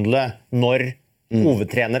 forhandle når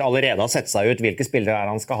hovedtrener allerede har sett seg ut hvilke spillere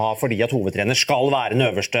han skal ha, fordi at hovedtrener skal være den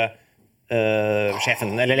øverste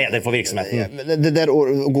sjefen eller leder for virksomheten. Det der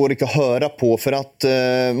går ikke å høre på, for at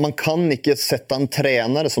man kan ikke sette en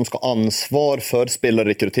trener som skal ha ansvar for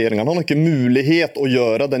spillerrekrutteringen. Han har ikke mulighet å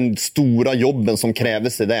gjøre den store jobben som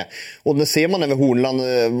kreves i det. Og det ser man over Horneland.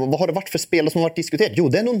 Hva har det vært for spillere som har vært diskutert? Jo,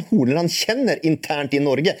 det noen Horneland kjenner internt i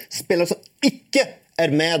Norge. Spillere som ikke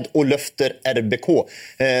med og løfter RBK.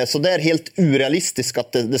 Så det helt urealistisk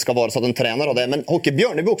at det skal være sånn en trener av det. Men Håke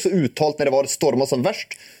Bjørneby også uttalt når det var stormet som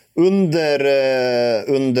verst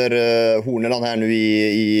under Horneland her nu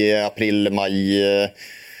i april, maj,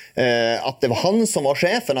 att det var han som var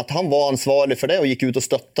chefen, att han var ansvarig för det och gick ut och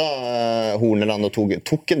stöttade Horneland och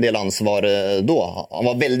tog en del ansvar då. Han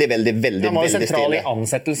var väldigt Han var ju central i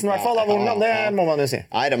ansettelsen i hvert fall av Horneland, det må man ju se.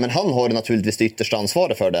 Nej, men han har naturligtvis det yttersta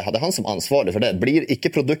ansvaret för det. Hade han som ansvarig för det, blir inte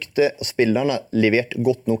produktet och spelarna levererat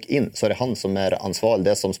gott nog in, så det han som ansvarig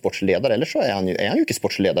det som sportsledare, eller så han ju inte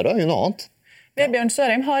sportsledare, det är ju något annat. Vebjørn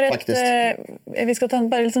Sørheim har vi skal ta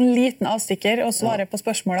bare en sånn liten avstikker og svare på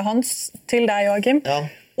spørsmålet hans til deg, Joachim. Ja.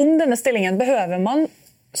 Om denne stillingen behøver man,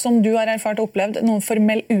 som du har erfart og opplevd, noen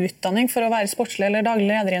formell utdanning for å være sportslig eller daglig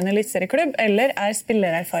leder i en elitserieklubb, eller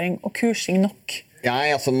spillererfaring og kursing nok?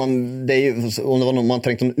 Ja, alltså det är ju om det var någon man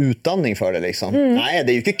tänkte en utdanning för det liksom. Nej,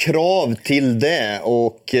 det är ju inte krav till det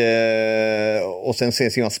och sen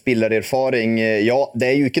ser man spillererfaring. Ja, det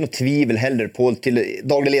är ju inte något tvivel heller på till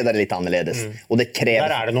daglig ledare lite annorledes och det kräver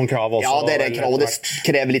där det någon krav också. Ja, det krav och det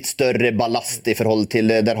kräver lite större ballast i förhåll till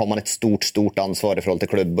där har man ett stort ansvar i förhåll till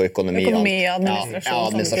klubb och ekonomi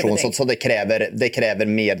administration så det kräver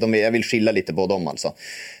mer. Jag vill skilja lite på dem alltså.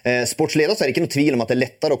 Sportsledare så är det inte något tvivel om att det är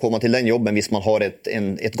lättare att komma till den jobben hvis man har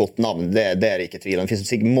ett gott navn. Det är inte tvivel. Det finns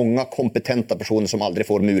säkert många kompetenta personer som aldrig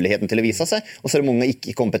får möjligheten till att visa sig och så är det många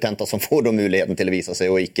icke-kompetenta som får då möjligheten till att visa sig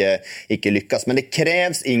och icke lyckas. Men det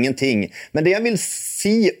krävs ingenting. Men det jag vill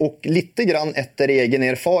se och lite grann efter egen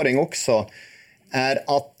erfaring också är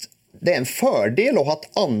att det är en fördel att ha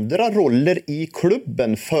haft andra roller i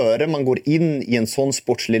klubben före man går in i en sån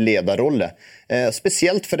sportslig ledarroll.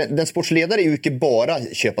 Speciellt för den sportsledare är ju inte bara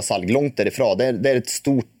köpa salg långt därifrån. Det är ett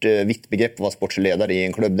stort vitt begrepp att vara sportsledare i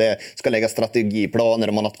en klubb. Det ska lägga strategiplaner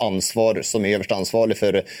och man har ett ansvar som är överst ansvarig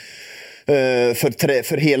för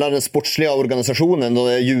hela den sportsliga organisationen och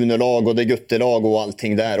det är juniorlag och det är guttelag och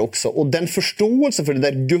allting där också. Och den förståelse för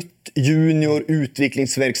det där junior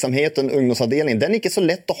utvecklingsverksamheten, ungdomsavdelningen, den är inte så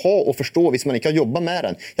lätt att ha och förstå hvis man inte har jobbat med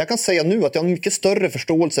den. Jag kan säga nu att jag har mycket större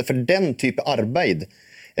förståelse för den typen av arbete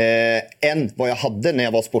än vad jag hade när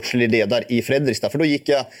jag var sportslig ledare i Fredrikstad, för då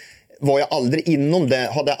var jag aldrig inom det,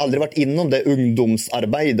 hade jag aldrig varit inom det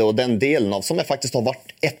ungdomsarbete och den delen av som jag faktiskt har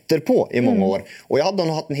varit efterpå i många år. Och jag hade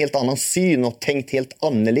nog haft en helt annan syn och tänkt helt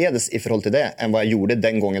annorledes i förhåll till det än vad jag gjorde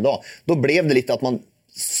den gången då. Då blev det lite att man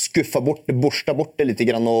skuffa bort det, borsta bort det lite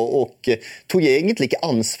grann och tog egentligen inte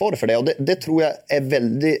ansvar för det. Och det tror jag är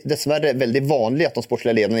dessvärre väldigt vanligt att de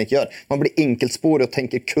sportsliga ledarna inte gör. Man blir enkelspårig och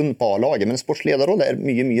tänker kun på A-laget, men en sportsledarroll är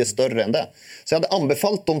mycket större än det. Så jag hade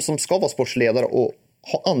anbefallt de som ska vara sportsledare och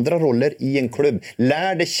ha andra roller i en klubb.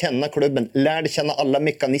 Lär dig känna klubben, lär dig känna alla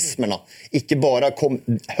mekanismerna. Inte bara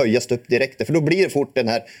höjas upp direkt, för då blir det fort den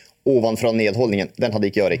här ovanfra nedholdningen. Den hade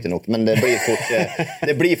inte jag riktigt nog, men det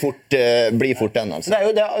blir fort den alltså. Det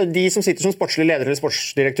är ju de som sitter som sportslig leder eller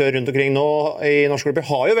sportsdirektør rundt omkring nå i norske klubber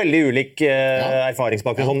har jo veldig ulik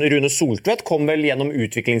erfaringsbakgrunn. Sånn, Rune Soltvedt kom vel gjennom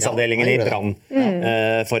utviklingsavdelingen i Brann,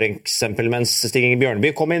 for eksempel, mens Stig Inge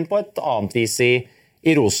Bjørneby kom inn på et annet vis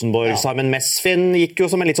i Rosenborg. Simon Mesfin gikk jo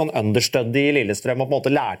som en litt sånn understudy i Lillestrøm og på en måte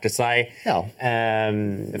lærte seg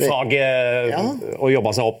faget og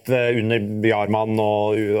jobbet seg opp under Bjarmann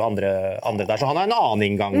og andre der. Så han har en annen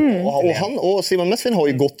inngang. Och Simon Mesfin har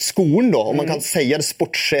ju gått skolan då. Och man kan säga att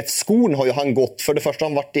sportchefskolan har ju han gått. För det första har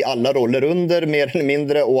han varit i alla roller under mer eller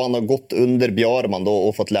mindre och han har gått under Bjarmann då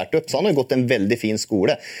och fått lärt upp. Så han har gått en väldigt fin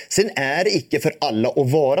skola. Sen är det inte för alla att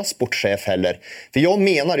vara sportchef heller. För jag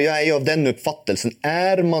är ju av den uppfattelsen.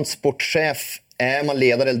 Är man sportchef, är man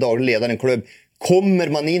ledare eller daglig ledare i en klubb, kommer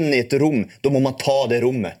man in i ett rum, då må man ta det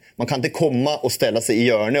rummet. Man kan inte komma och ställa sig i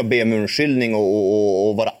hjørnet och be om unnskyldning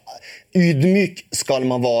och vara ydmyk ska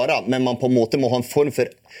man vara, men man på en måte må ha en form för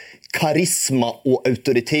karisma och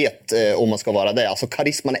auktoritet om man ska vara det. Alltså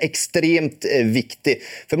karisman är extremt viktig.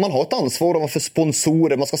 För man har ett ansvar för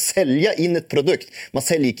sponsorer. Man ska sälja in ett produkt. Man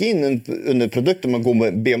säljer inte in en produkt om man går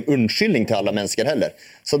och ber om undskyldning till alla människor heller.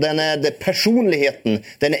 Så personligheten,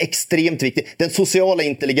 den är extremt viktig. Den sociala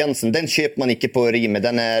intelligensen, den köper man inte på Rime.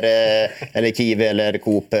 Den är, eller Kiwi eller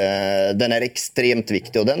Coop. Den är extremt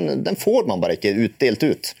viktig och den får man bara inte utdelt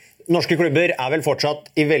ut. Norske klubber er vel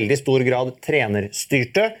fortsatt i veldig stor grad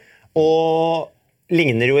trenerstyrte, og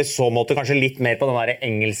ligner jo i så måte kanskje litt mer på den der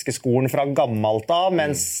engelske skolen fra gammelt av,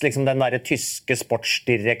 mens liksom den der tyske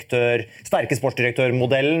sterke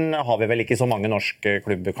sportsdirektørmodellen har vi vel ikke så mange norske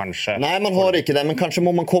klubber kanskje. Nej, man har ikke det, men kanskje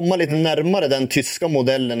må man komma lite närmare den tyska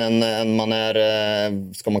modellen än man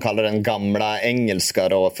ska man kalla den gamla engelska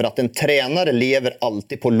då, för att en tränare lever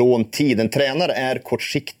alltid på låntid. En tränare är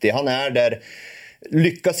kortsiktig, han är där.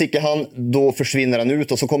 Lyckas inte han, då försvinner han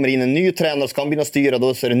ut och så kommer in en ny tränare och ska han börja styra,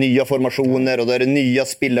 då så är det nya formationer och då är det nya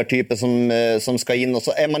spelartyper som ska in och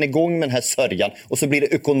så är man igång med den här sörjan och så blir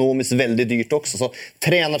det ekonomiskt väldigt dyrt också. Så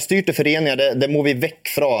tränarstyrte föreningar, det må vi väck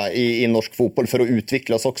från i norsk fotboll för att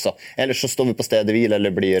utveckla oss också. Eller så står vi på städevil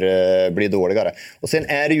eller blir dåligare. Och sen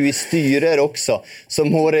är det ju i styrer också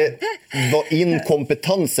som må det vara in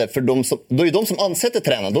kompetenser för då är de som ansätter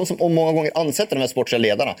tränare, de som många gånger ansätter de här sportsliga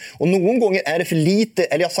ledarna. Och någon gånger är det för lite,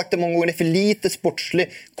 eller jag har sagt det många gånger, det är för lite sportslig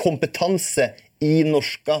kompetens i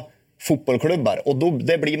norska fotbollklubbar och då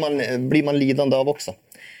det blir man lidande av också.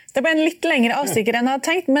 Det ble en litt lengre avstikker enn jeg hadde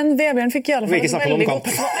tenkt, men Vebjørn fikk i alle fall et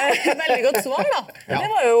veldig godt svar da. Det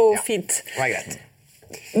var jo fint. Det var greit.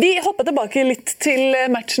 Vi hopper tilbake litt til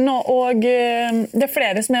matchen, og det er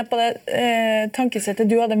flere som er på det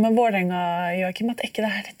tankesettet du hadde med Vålerenga, Joakim, at ikke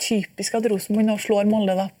det her er typisk at Rosenborg nå slår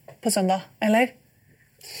Molde da på søndag, eller?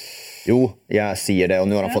 Jo, jag ser det och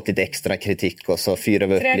nu har han fått lite extra kritik och så fyrar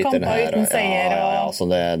vi upp lite den här. Ja, så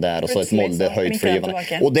det där och så ett Molde höjt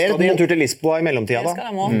flygande. Och det är en tur till Lisboa i mellomtida då.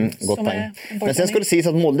 Gott poäng. Men sen skulle det sägas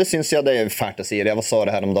att Molde syns jag det är färt att säga. Jag sa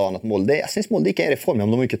det här om dagen att Molde, jag syns Molde inte är i form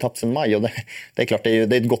om de inte tappat sen maj och det är klart det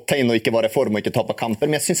är ett gott tecken att inte vara i form och inte tappa kamper,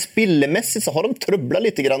 men jag syns spillemässigt så har de trubblat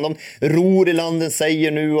lite grann. De ror i landet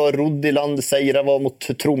säger nu och rodd i landet säger det var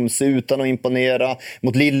mot Tromsø utan att imponera,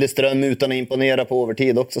 mot Lillestrøm utan att imponera på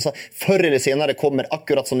övertid också. Så förr eller senare kommer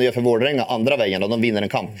akkurat som det gör för Vålerenga andra vägen och de vinner en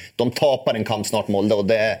kamp. De tapar en kamp snart Molde och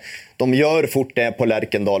de gör fort det på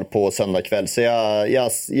Lerkendal på söndag kväll. Så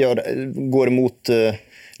jag går emot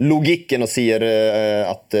logikken og sier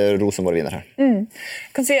at Rosenborg vinner her.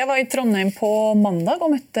 Kan si, jeg var i Trondheim på mandag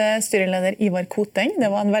og møtte styreleder Ivar Koteng. Det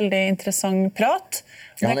var en veldig interessant prat.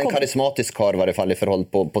 Ja, han er en karismatisk kar i hvert fall i forhold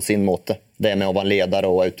på sin måte. Det med å være leder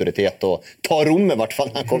og autoritet og ta rommet i hvert fall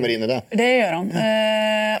når han kommer inn i det. Det gjør han.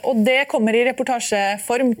 Og det kommer i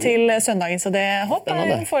reportasjeform til søndagen, så det håper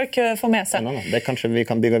jeg folk får med seg. Det kanskje vi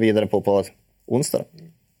kan bygge videre på onsdag.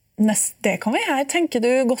 Det kan vi her. Tenker du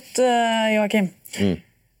godt, Joakim?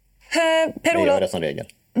 Det gjør det som regel.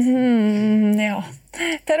 Ja.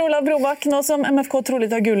 Per Olav Brobakk, nå som MFK trolig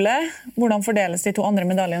tar gullet, hvordan fordeles de to andre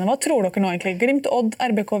medaljene? Hva tror dere nå egentlig? Glimt, Odd,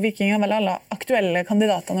 RBK, Viking er vel alle aktuelle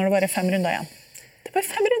kandidater når det bare er 5 runder igjen? Det er bare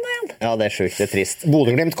 5 runder igjen! Ja, det er sjukt, det er trist.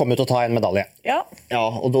 Bodø/Glimt kommer til å ta en medalje. Ja,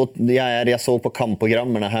 och då jag såg på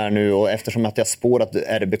kampprogrammen här nu och eftersom att jag spår att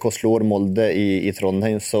RBK slår Molde i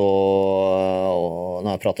Trondheim så och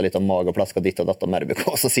när jag pratar lite om mageplask och ditt och datt om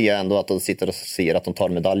RBK så ser jag ändå att de sitter och säger att de tar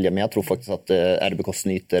medaljer, men jag tror faktiskt att RBK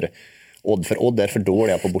snyter Odd, för Odd är för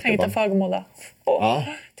dåliga på bortebane. Tenk deg Fagermo da.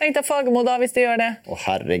 Tenk deg Fagermo da hvis de gjør det.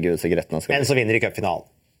 Herregud, så grettene skal. Men så vinner de cupfinalen.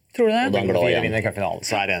 Tror du det? Og da vinner cupfinalen,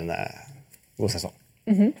 så er det en god sesong.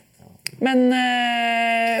 Men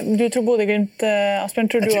du tror Bodø-Glimt, Asbjørn,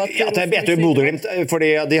 tror du at... Jeg tror Bodø-Glimt, fordi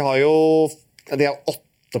de har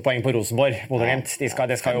 8 poeng på Rosenborg, Bodø-Glimt. Det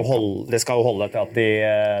skal jo holde til at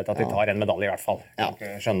de tar en medalje i hvert fall. Jeg kan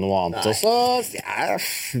ikke skjønne noe annet. Og så,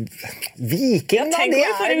 Viking, Tenk om vi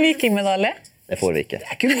får en Viking-medalje. Det får vi ikke. Det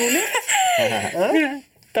ikke umulig.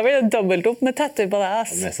 Da blir det dobbelt opp med tattoo på deg,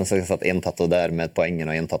 ass. Nesten så jeg har satt en tattoo der med poengen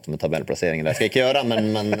og en tattoo med tabellplasseringen. Det skal jeg ikke gjøre,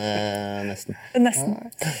 men nesten. Nesten.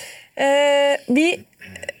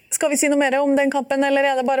 Skal vi si noe mer om den kampen, eller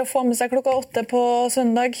er det bare å få med seg 8:00 på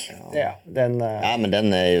søndag? Ja, men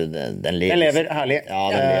den er jo... Den lever herlig. Ja,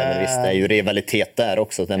 den lever visst. Det er jo rivalitet der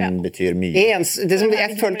også, den betyr mye. Det som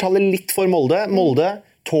jeg føler taler litt for Molde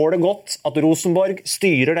tåler godt at Rosenborg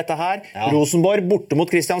styrer dette her. Rosenborg borte mot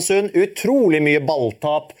Kristiansund. Utrolig mye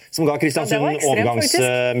balltap som ga Kristiansund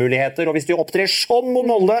overgangsmuligheter. Og hvis de opptrer sånn mot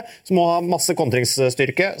Molde, som må ha masse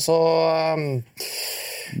kontringsstyrke, så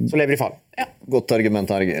lever de farlig. Ja. Godt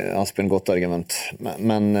argument, Asbjørn. Godt argument.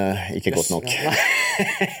 Men ikke godt nok.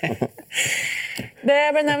 Det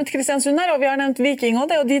ble nevnt Kristiansund her, og vi har nevnt Viking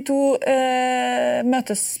også. Det, og de to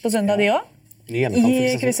møtes på søndag, de også.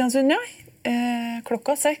 I Kristiansund, ja.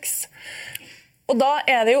 6:00. Og da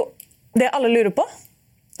er det jo det alle lurer på.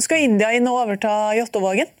 Skal India inn og overta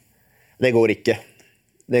Jåttåvågen? Det går ikke.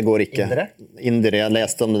 Indere? Jeg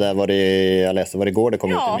leste om det der jeg leste i går. Det kom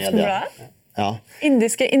ut i media. Ja.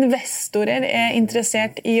 Indiske investorer er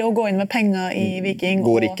interessert i å gå inn med penger i Viking.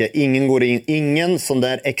 Ingen går inn. Ingen sånn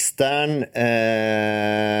der eksterne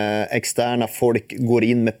folk går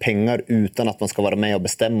inn med penger uten at man skal være med og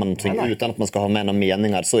bestemme noe, uten at man skal ha med noen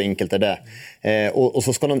meninger. Så enkelt er det. Og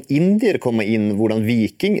så skal noen indier komme inn hvordan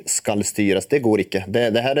Viking skal styres. Det går ikke.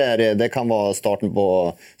 Det kan være starten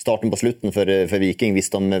på slutten for Viking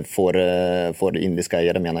hvis de får indiske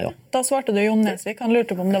eiere, mener jeg. Da svarte du Jon Nesvik. Han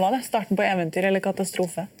lurte på om det var det. Starten på eventyr eller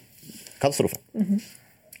katastrofe? Katastrofe.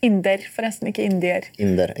 Inder, forresten, ikke indier.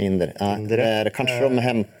 Inder. Ja, kanskje de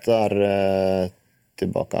henter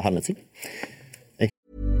tilbake Hermetsing.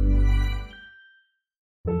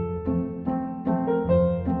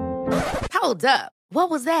 Hold up. What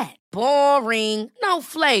was that? Boring. No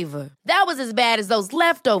flavor. That was as bad as those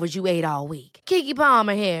leftovers you ate all week. Keke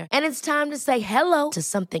Palmer here, and it's time to say hello to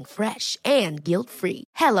something fresh and guilt-free.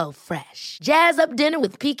 Hello Fresh. Jazz up dinner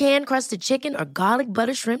with pecan-crusted chicken or garlic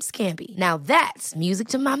butter shrimp scampi. Now that's music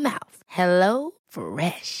to my mouth. Hello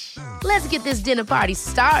Fresh. Let's get this dinner party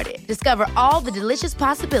started. Discover all the delicious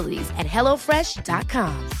possibilities at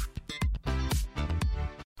hellofresh.com.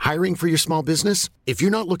 Hiring for your small business? If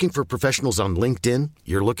you're not looking for professionals on LinkedIn,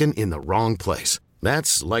 you're looking in the wrong place.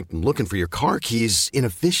 That's like looking for your car keys in a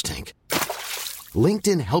fish tank.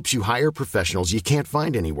 LinkedIn helps you hire professionals you can't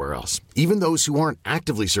find anywhere else, even those who aren't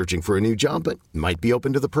actively searching for a new job but might be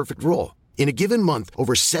open to the perfect role. In a given month,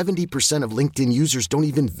 over 70% of LinkedIn users don't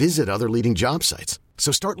even visit other leading job sites.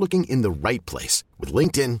 So start looking in the right place. With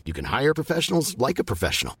LinkedIn, you can hire professionals like a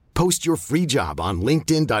professional. Post your free job on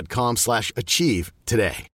linkedin.com/achieve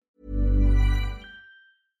today.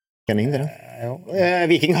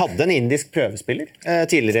 Viking hadde en indisk prøvespiller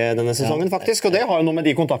tidligere denne sesongen, faktisk, og det har jo noe med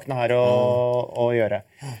de kontaktene her å gjøre.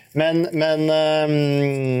 Men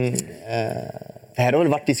det her har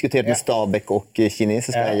vel vært diskutert med Stabæk og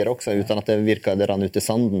kinesiske eiere også, uten at det virket det rann ut i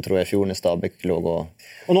sanden, tror jeg, fjorden i Stabæk lå og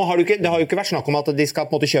nå har det har jo ikke vært snakk om at de skal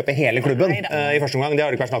på en måte kjøpe hele klubben i første omgang, det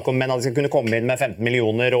har det ikke vært snakk om, men at de skal kunne komme inn med 15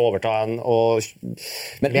 millioner og overta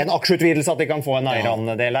med en aksjeutvidelse at de kan få en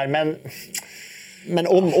eierandel her, men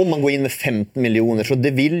om man går inn med 15 millioner, så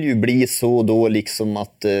det vil jo bli så då liksom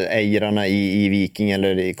at eierne i Viking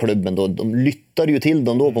eller i klubben, då, de lytter jo til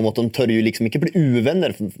dem då på en måte, de tør jo liksom ikke bli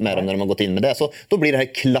uvenner med dem når de har gått inn med det, så då blir det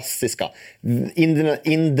her klassiska.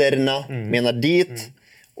 Inderna menar dit,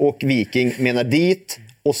 og Viking menar dit,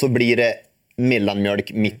 og så blir det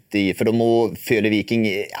mellanmjölk mitt i, for de må føle Viking,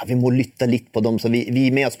 vi må lytte litt på dem, så vi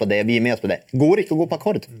er med oss på det, Går ikke å gå på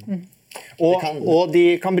akkord. Og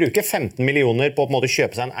de kan bruke 15 millioner på å måte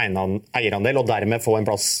kjøpe seg en eierandel og dermed få en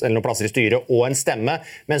plass, eller noen plasser i styret og en stemme,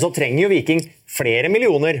 men så trenger jo Viking flere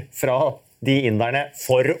millioner fra de inderne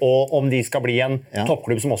for om de skal bli en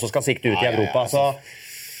toppklubb som også skal sikte ut i Europa. Så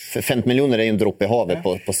 15 millioner er jo en dropp i havet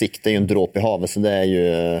på sikt, det er jo en dropp i havet, så det er jo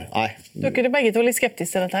Dere er begge to litt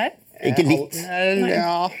skeptiske til dette her? Ikke litt. Jeg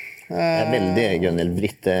er veldig, Gunnhild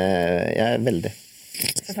Britt, jeg er veldig.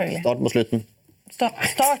 Selvfølgelig. Start på slutten.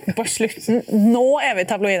 Starten på slutten. Nå er vi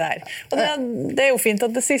tabloide her. Og det er jo fint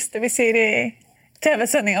at det siste vi sier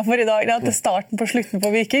TV-sendingen for I dag, det til starten på slutten på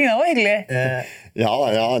Viking, det var hyggelig.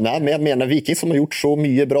 Nej, men jag menar Viking som har gjort så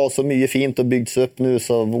mycket bra, så mycket fint och byggts upp nu,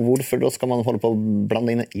 så varför då ska man hålla på och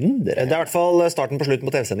blanda in det? Det I hvert fall starten på slutten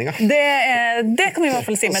på TV-sendingen. Det kan vi I hvert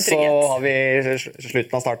fall si med trygghet. Så har vi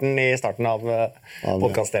slutten av starten I starten av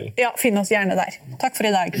podcastdelen. Ja, finn oss gjerne der. Takk for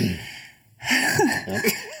I dag.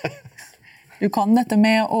 Du kan dette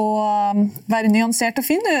med å være nyansert og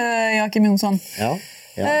fin, Joakim Jonsson. Ja.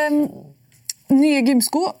 Nye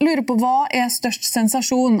Gymsko lurer på hva størst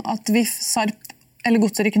sensasjon, at VIF, Sarp eller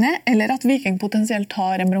Godset rykker ned, eller at Viking potensielt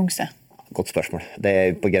har en bronse? Godt spørsmål.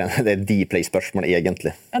 Det på grensen, det D-play-spørsmål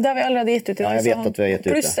egentlig. Ja, det har vi allerede gitt ut I dag. Ja, jeg vet at vi har gitt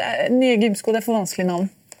ut det. Pluss Nye Gymsko, det for vanskelig navn.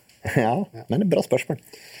 Ja, men det bra spørsmål.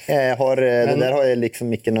 Det der har jeg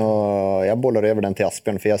liksom ikke noe... Jeg boller over den til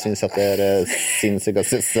Asbjørn, for jeg synes at det sinnssyke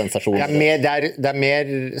sensasjoner. Det mer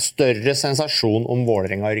større sensasjon om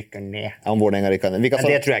Vålerenga rykker ned. Ja, om Vålerenga rykker ned.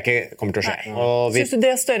 Det tror jeg ikke kommer til å skje. Synes du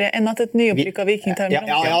det større enn at et nyopprykket Viking tar en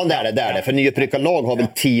bronse? Ja, det det. For nyopprykket lag har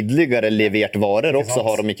vel tidligere levert varer også,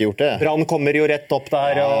 har de ikke gjort det. Brann kommer jo rett opp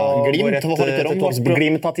der, og Glimt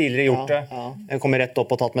har tidligere gjort det. De kommer rett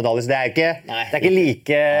opp og tatt medalje, så det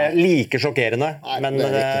ikke like sjokkerende. Men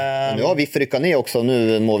nu har vi rykket ned også,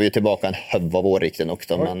 nu må vi jo tilbake en høv av år riktig nok.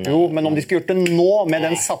 Men om de skulle gjort det nå, med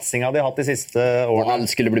den satsingen de har hatt de siste årene.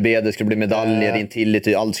 Alt skulle bli bedre, det skulle bli medaljer inntil,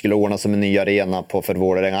 alt skulle ordne som en ny arena for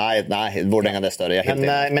Vålerenga. Nei, Vålerenga det større.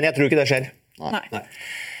 Men jeg tror ikke det skjer. Nei.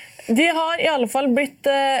 De har I alle fall blitt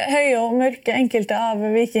høye og mørke enkelte av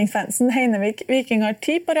Viking-fansen. Heinevik, Viking har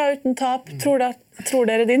 10 på rad uten tap. Tror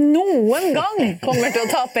dere de noen gang kommer til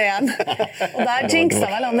å tape igjen? Og der jinxet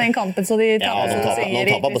vel den kampen, så de taper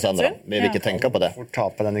noen taper på søndag. Vi vil ikke tenke på det. Hvor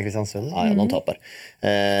taper den I Kristiansund? Ja, noen taper.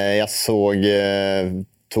 Jeg så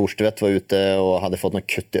Torstvedt var ute og hadde fått noe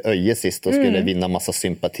kutt I øyet sist og skulle vinne masse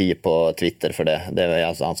sympati på Twitter for det.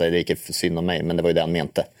 Han sier det ikke synd om meg, men det var jo det han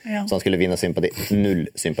mente. Så han skulle vinne sympati. 0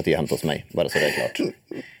 sympati hjemme hos meg, bare så det klart.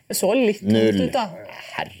 Det så litt vondt ut da.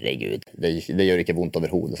 Herregud, det gjør ikke vondt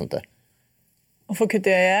over hodet sånt der. Å få kutt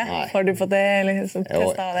I øyet? Har du fått det? Eller så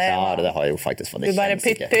testet det? Ja, det har jeg jo faktisk fått. Du bare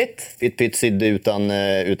pytt? Pytt, sydde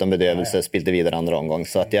utan bedøvelse, spilte videre andre omgang,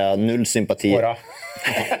 så at jeg 0 sympati.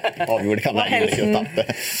 Avgjorde kan jeg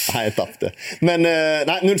ikke tappte. Men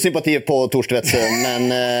nei, 0 sympati på Torstvedt,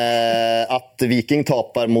 men at Viking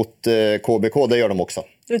tapar mot KBK, det gjør de også.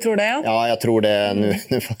 Du tror det, ja? Ja, jeg tror det nu.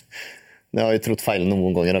 Det har jeg trodd feil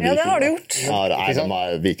noen ganger av Viking. Ja, det har du gjort. Ja,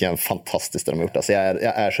 Viking fantastisk det de har gjort. Altså,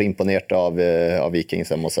 jeg så imponert av Viking,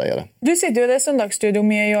 så jeg må si det. Du sitter jo I det søndagsstudio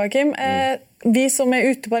mye, Joakim. Vi som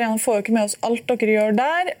ute på arenaen får jo ikke med oss alt dere gjør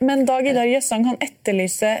der, men Dag Idar Jøssang han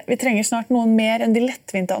etterlyser, vi trenger snart noen mer enn de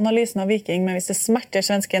lettvinte analysene av Viking, men hvis det smerter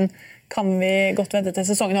svensken, kan vi godt vente til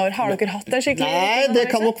sesongen over. Har dere hatt det skikkelig? Nej, det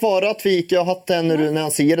kan nok være at vi ikke har hatt det. Når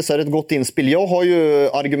han sier det, så det et godt innspill. Jeg har jo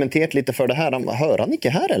argumentert litt for det her. Hører han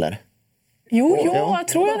ikke her, eller? Jo, jeg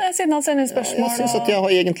tror det siden han sender spørsmål. Jeg synes at jeg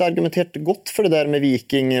har egentlig argumentert godt for det der med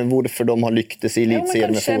Viking, hvorfor de har lyktes I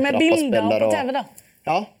elitserien med med bilder på TV da.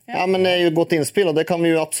 Ja, men det jo godt innspill, og det kan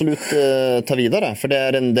vi jo absolutt ta videre, for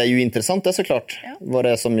det jo interessant det så klart, hva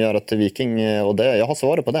det som gjør at Viking, og det, jeg har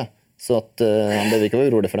svaret på det, så at han bør ikke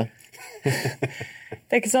være urolig for det.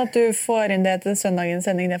 Det ikke sånn at du får inn det til søndagens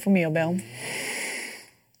sending, det for mye å be om?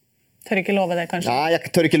 Tør ikke love det, kanskje? Nei, jeg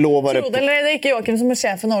tør ikke love det. Eller det ikke Joakim som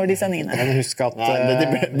sjefen over de sendingene? Men husk at... det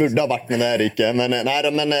burde ha vært med det, ikke. Men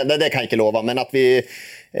det kan jeg ikke love. Men at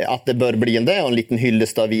det bør bli en en liten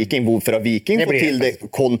hyllest av Viking. Hvorfor har Viking fått til det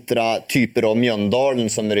kontra typer av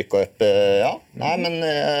Mjøndalen som rykker opp? Ja, nei,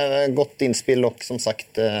 men godt innspill, og som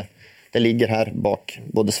sagt, det ligger her bak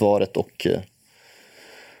både svaret og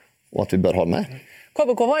at vi bør ha med.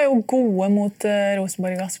 KBK var jo gode mot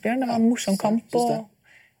Rosenborg og Asbjørn. Det var en morsom kamp, og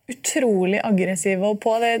utrolig aggressiv og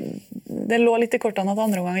på det lå litt I kortene at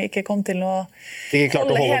andre ganger ikke kom til å de ikke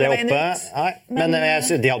klarte å holde det oppe. Nei, men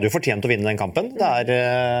de hadde jo fortjent å vinne den kampen.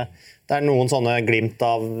 Det noen sånne glimt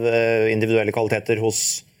av individuelle kvaliteter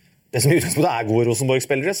hos det som I utgangspunktet gode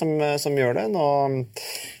Rosenborg-spillere som gjør det.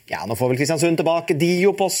 Nå får vel Kristiansund tilbake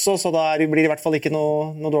Diop også, så da blir det I hvert fall ikke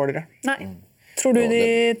noe dårligere. Nei. Tror du de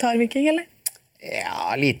tar Viking, eller?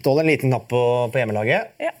 Ja, holde en liten knapp på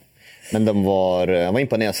hjemmelaget. Ja. Men de var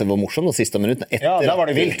imponerende, det var morsomt de siste minuttene. Ja, da var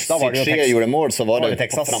det vilt. Da var det jo Texas gjorde mål, så var det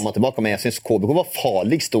fram og tilbake. Men jeg synes KBK var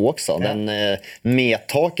farligst då også. Den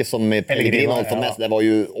medtaket som Pellegrino holdt med,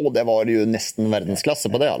 det var jo nesten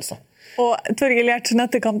verdensklasse på det, altså. Og Torgill Gjertsen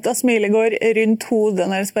etterkamp, da smilet går rundt hodet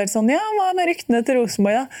når jeg spør sånn, ja, hva med ryktene til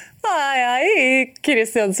Rosenborg da? Nei, jeg i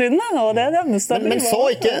Kristiansund, nå, det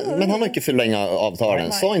men han har ikke forlenget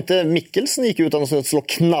avtalen. Så ikke Mikkelsen gikk ut og slå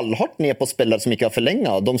knallhardt ned på spillere som ikke har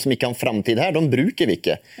forlenget. De som ikke har en framtid her, de bruker vi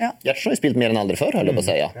ikke. Gjertsen har spilt mer enn aldri før, holder jeg på å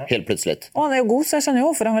si, helt plutselig. Og han er jo god, så jeg skjønner jo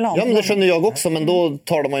hvorfor han vil ha. Ja, men det skjønner jeg også, men da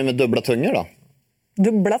tar de med dubbla tunger da.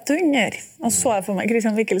 Dubbla tunger. Og så jeg for meg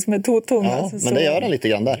Christian Mikkelsen med 2 tunger. Ja, men det gjør han litt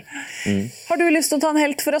grann der. Har du lyst til å ta en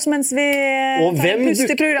helt for oss mens vi tar en pust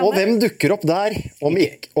i programmet? Og hvem dukker opp der? Om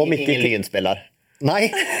ikke ingen Lyn-spiller. Nei,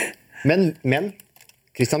 men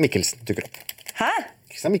Christian Mikkelsen dukker opp. Hæ?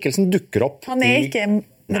 Christian Mikkelsen dukker opp. Han er ikke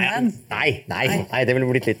Nei, det ville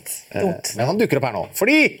blitt litt men han dukker opp her nå.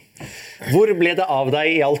 Fordi, hvor ble det av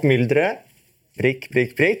deg i alt myldret?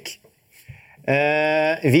 Prikk.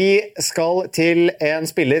 Vi skal til en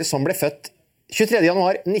spiller som ble født 23.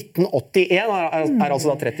 januar 1981, er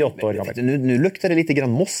altså da 38 år gammel. Nu lukter det lite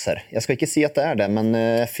grann Moss her. Jeg skal ikke si at det er det, men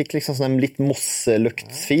jeg fikk liksom sånn en litt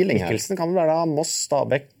Moss-luktfeeling her. Mikkelsen kan vel være da Moss,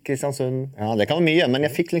 Stabæk, Kristiansund. Ja, det kan være mye, men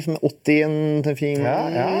jeg fikk liksom 81 til fin.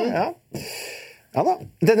 Ja da.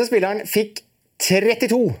 Denne spilleren fikk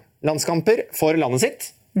 32 landskamper for landet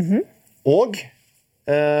sitt, og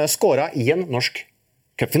skåret i en norsk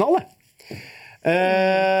cupfinale.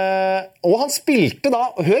 Og han spilte da,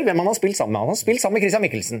 hør hvem han har spilt sammen med. Han har spilt sammen med Christian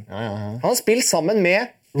Mikkelsen. Han har spilt sammen med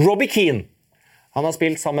Robbie Keane. Han har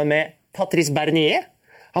spilt sammen med Patrice Bernier.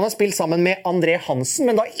 Han har spilt sammen med André Hansen,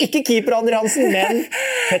 men da ikke keeper André Hansen, men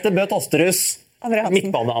Petter Bø Tosterus.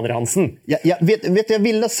 Midtbane André Hansen. Jeg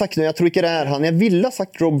ville ha sagt, jeg tror ikke det er han. Jeg ville ha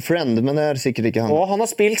sagt Rob Friend, men det er sikkert ikke han. Og han har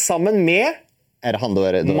spilt sammen med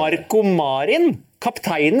Marco Marin,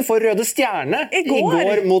 kapteinen for Røde Stjerne, i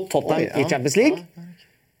går mot Tottenham i Champions League.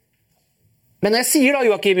 Men når jeg sier da,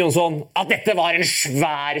 Joakim Jonsson, at dette var en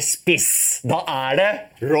svær spiss, da er det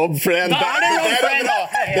Rob Friend.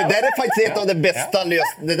 Det der er faktisk et av det beste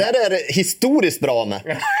løsninger. Det der er historisk bra med.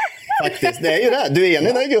 Faktisk, det er jo det. Du er enig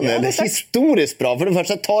i det, Gunne? Det er historisk bra. For det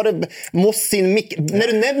første tar det Moss sin Når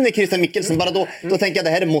du nevner Christian Mikkelsen, bare da tenker jeg at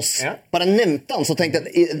det her er Moss. Bare nevnte han, så tenkte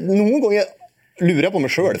jeg noen ganger lurer jeg på meg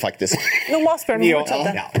selv, faktisk. Nå må jeg spørre meg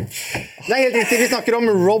fortsatt. Det er helt riktig, vi snakker om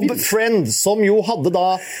Rob Friend, som jo hadde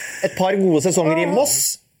da et par gode sesonger i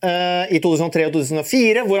Moss i 2003 og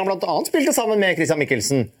 2004, hvor han blant annet spilte sammen med Christian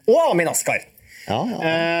Mikkelsen og Amin Askar.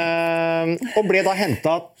 Og ble da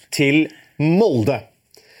hentet til Molde.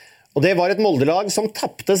 Og det var et Molde-lag som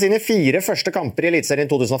tappte sine 4 første kamper i Elitserien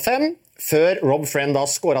 2005, før Rob Friend da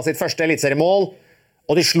skåret sitt første elitseriemål,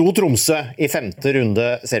 og de slo Tromsø i 5.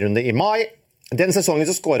 serierunde i mai. Den sesongen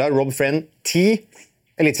så skåret Rob Friend 10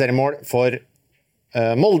 elitseriemål for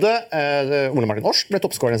Molde. Ole Martin Orsk ble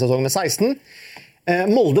toppskårer den sesongen med 16.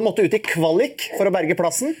 Molde måtte ut i kvalik for å berge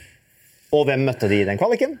plassen. Og hvem møtte de i den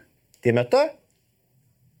kvaliken? De møtte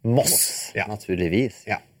Moss. Naturligvis.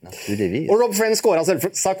 Og Rob Friend skåret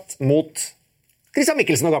selvsagt mot Christian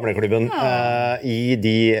Mikkelsen og gamleklubben i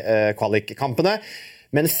de kvalikkampene.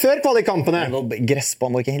 Men før kvalikkampene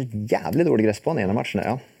Gressbanen var ikke helt jævlig dårlig gressbanen i en av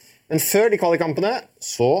matchene, Men før de kvalikkampene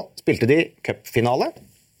så spilte de cupfinale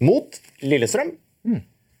mot Lillestrøm.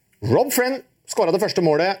 Rob Friend skåret det første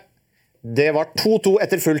målet. Det var 2-2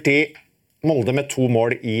 etter full tid. Molde med 2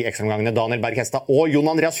 mål i ekstraomgangene. Daniel Berg Hestad og Jon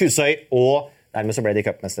Andreas Husøy. Og dermed så ble de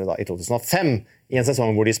cupmestere da i 2005 i en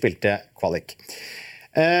sesong hvor de spilte kvalik.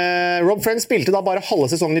 Rob Friend spilte da bare halve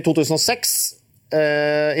sesongen i 2006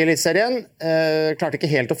 i Elitserien. Klarte ikke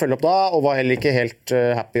helt å følge opp da, og var heller ikke helt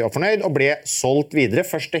happy og fornøyd, og ble solgt videre,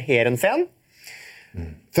 først til Heerenveen,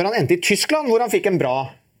 før han endte i Tyskland, hvor han fikk en bra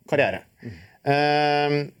karriere.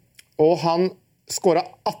 Og han skåret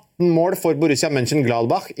 18 mål for Borussia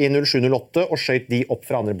Mönchengladbach i 07-08, og skjøt de opp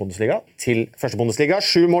fra andre Bundesliga til første Bundesliga.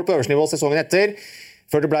 7 mål på øverste nivå sesongen etter,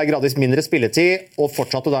 før det ble gradvis mindre spilletid, og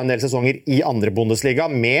fortsatte da en del sesonger i andre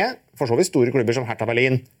Bundesliga, med for så vidt store klubber som Hertha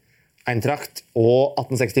Berlin, Eintracht og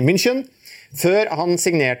 1860 München, før han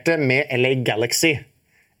signerte med LA Galaxy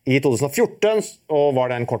i 2014, og var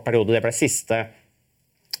det en kort periode. Det ble siste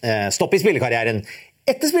stopp i spillekarrieren.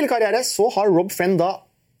 Etter spillekarriere så har Rob Friend da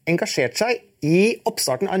engasjert seg i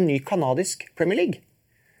oppstarten av en ny kanadisk Premier League.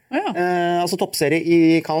 Altså toppserie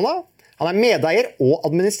i Canada. Han er medeier og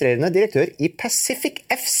administrerende direktør i Pacific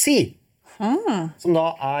FC, som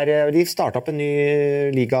da de startet opp en ny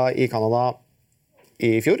liga i Canada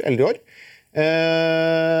i fjor, eller i år.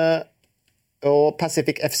 Og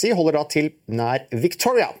Pacific FC holder da til nær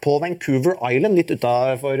Victoria, på Vancouver Island, litt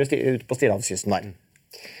ute på Stillehavskysten der.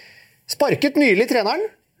 Sparket nylig treneren,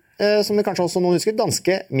 som vi kanskje også noen husker,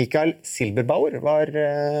 danske Mikael Silberbauer var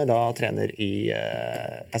da trener i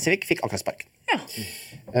Pacific, fikk akkurat sparken. Ja.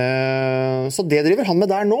 Så det driver han med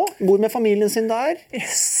der nå. Bor med familien sin der.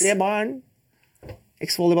 Yes. 3 barn.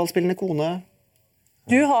 Eks-volleyballspillende kone.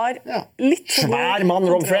 Du har litt svær mann,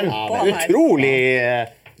 Rob Friend. Utrolig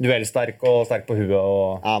duellsterk og sterk på huet.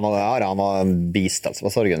 Og... Ja, han var beast, altså.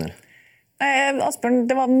 Hva sa du, Gunnar? Asbjørn,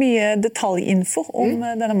 det var mye detaljinfo om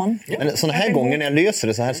denne mannen. Men sånne her ganger når jeg løser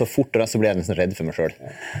det så her så fort, og så blir jeg nesten redd for meg selv.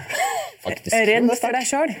 Faktisk. Redd for deg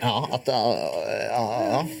selv? Ja,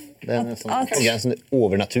 det er en sånn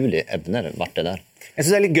overnaturlig evner vært det der. Jeg synes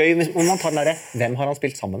det er litt gøy om man tar den der, hvem har han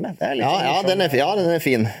spilt sammen med? Den er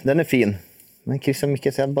fin. Den er fin. Men Christian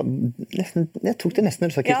Mikkelsen, jeg tok det nesten når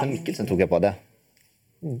du sa Christian Mikkelsen, tok jeg på det.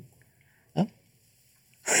 Ja.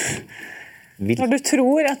 Når du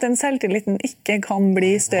tror at den selvtilliten ikke kan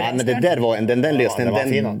bli større. Ja, men det der var den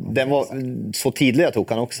løsningen, den var så tidlig jeg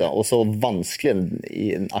tok han også, og så vanskelig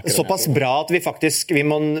i akkurat. Såpass bra at vi faktisk, vi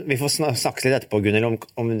får snakke litt etterpå, Gunnhild,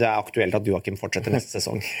 om det er aktuelt at Joakim fortsetter neste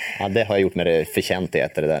sesong. Ja, det har jeg gjort med det fortjent i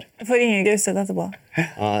etter det der. Jeg får ingen Gauseth etterpå.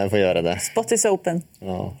 Ja, jeg får gjøre det. Spot is open.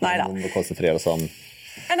 Ja, Neida. Det konsentrerer oss om.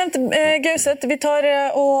 Jeg nevnte Gauseth. Vi tar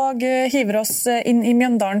og hiver oss inn i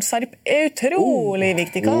Mjøndalen Sarp. Utrolig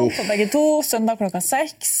viktig kamp for begge to. Søndag klokka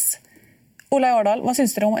 6. Olai Årdal, hva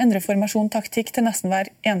synes dere om å endre formasjon taktikk til nesten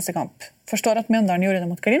hver eneste kamp? Forstår at Mjøndalen gjorde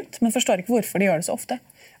det mot Glimt, men forstår ikke hvorfor de gjør det så ofte.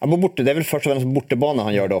 Ja, det er vel først og fremst bortebane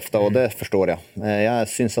han gjør det ofte, og det forstår jeg. Jeg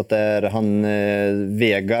synes at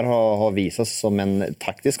Vegard har visat som en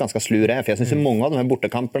taktisk ganska slurig, for jeg synes många av de här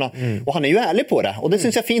bortekampene, og han er jo ærlig på det, og det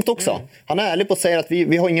synes jeg er fint også. Han er ærlig på å si at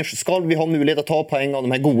skal vi ha mulighet å ta poeng av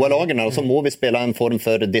de her gode lagene, og så må vi spille en form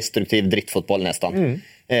for destruktiv drittfotboll nesten.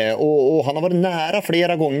 Og han har vært nære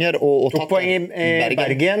flere ganger og tatt poeng i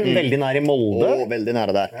Bergen, veldig nær i Molde. Veldig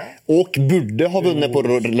nære der. Og burde ha vunnet på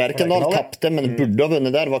Lerkendal, tappte, men burde ha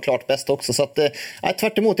vunnet der, var klart best også. Så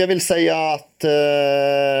tvert imot, jeg vil si at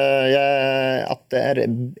det er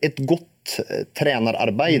et godt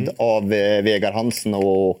trenerarbeid av Vegard Hansen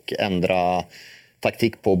og endre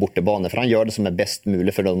taktikk på bortebane, for han gjør det som er best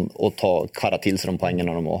mulig for dem å karre til seg de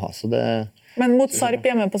poengene de må ha. Så det... Men mot Sarp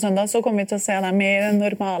hjemme på søndag så kommer vi til å se dem i det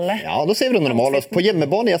normale. Ja, då ser vi det normale. På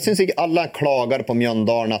hjemmebane, jeg synes ikke alle klager på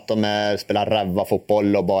Mjøndalen at de spiller ræva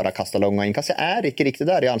fotboll og bare kaster långa innkast. Jeg er ikke riktig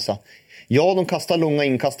der, altså. Ja, de kastar långa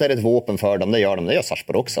inkast, det är ett vapen för dem, det gör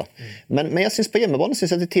Sarpsborg också. Men jag syns på hjemmebane,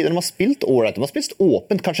 syns jag att i tiden de har spilt året, de har spilt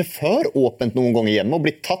åpent, kanskje för åpent noen ganger hjemme og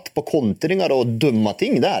blitt tatt på kontringer og dumma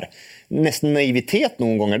ting der. Nesten naivitet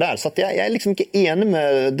noen ganger der, så at jeg er liksom ikke enig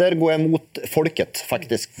med, der går jeg mot folket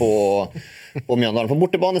faktisk på Mjøndalen. På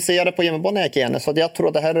bortebane ser jeg det, på hjemmebane er jeg ikke enig, så jeg tror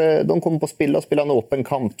at det her, de kommer på å spille en åpen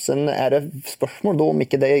kamp, sen er det spørsmål da om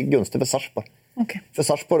ikke det er gunstig for Sarpsborg. Okay. For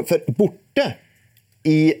Sarpsborg, for borte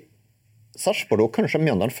i Sarpsborg, då kanskje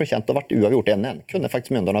Mjøndalen fortjent å ha vært uavgjort 1-1. Kunne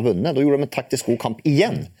faktisk Mjøndalen ha vunnet. Da gjorde de en taktisk god kamp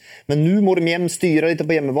igjen. Men nu må de hjem styre litt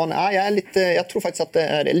på hjemmebane. Jeg tror faktisk at det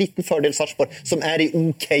er en liten fordel Sarpsborg, som er i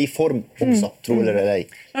ok form også, tror dere det?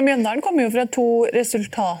 Men Mjøndalen kommer jo fra 2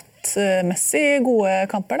 resultatmessig gode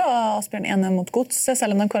kamper, da. Asbjørn 1 mot Gods,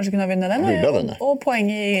 selv om de kanskje kunne ha vunnet den. Og poeng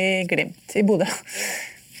i Glimt, i Bodø.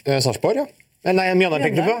 Sarpsborg, ja. Nei, Mjøndalen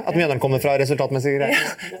tenker du på? At Mjøndalen kommer fra resultatmessig greier?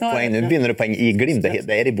 Nå begynner det poeng i Glimt.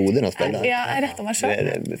 Det er i Bodø å spille. Ja, jeg retter meg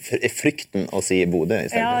selv. Det er frykten å si Bodø i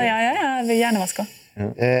stedet. Ja, jeg vil gjerne vaske.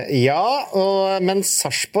 Men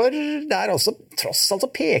Sarpsborg, der også, tross alt så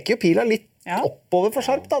peker jo pila litt oppover for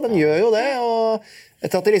Sarp, da. Den gjør jo det, og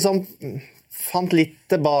etter at de liksom fant litt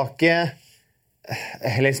tilbake,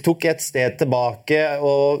 eller tok et sted tilbake,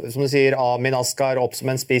 og som du sier, Amin Askar opp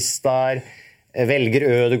som en spiss der, velger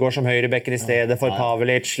Ødegaard som høyrebekken i stedet for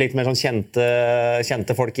Pavelic, litt mer sånn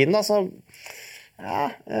kjente folk inn da, så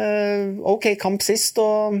ok, kamp sist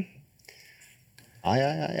og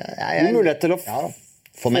mulighet til å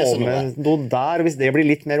få med noe der, hvis det blir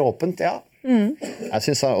litt mer åpent, Jeg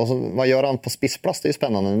synes også, hva gjør han på spissplass? Det er jo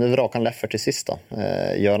spennende. Nu vraker han Leffer til sist da.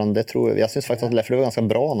 Gjør han det, tror jeg. Jeg synes faktisk at Leffer var ganske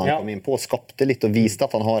bra når han kom inn på, skapte litt og viste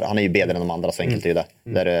at han er jo bedre enn de andre, så enkelt er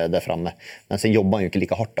det der framme. Men så jobber han jo ikke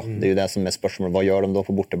like hardt da. Det er jo det som er spørsmålet. Hva gjør de da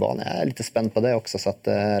på bortebane? Jeg er litt spent på det også. Så at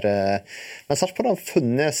det men Sarpsborg har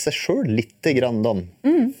funnet seg selv litt grann da,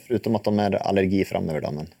 förutom at de er allergi fremover da.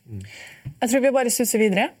 Men... Jeg tror vi bare suser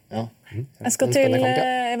videre. Jeg skal til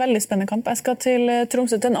veldig spennende kamp. Jeg skal til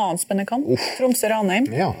Tromsø til en annen spennende kamp. Tromsø-Ranheim.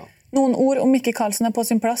 Noen ord om Mikke Karlsen er på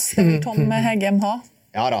sin plass. Det vil Tom Heggem ha.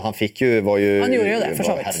 Ja da, han gjorde jo det, for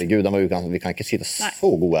så vidt. Herregud, vi kan ikke si det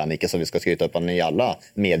så god han ikke, så vi skal skryte opp han i alle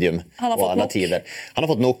medium og alle tider. Han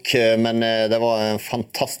har fått nok, men det var en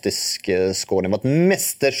fantastisk skåring. Det var et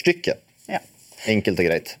mesterstykke. Enkelt og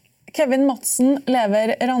greit. Kevin Madsen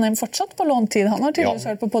lever Ranheim fortsatt på låntid. Han har tidligere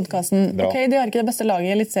hørt på podcasten. Ok, de har ikke det beste laget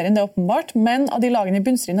i Elitserien, det åpenbart, men av de lagene i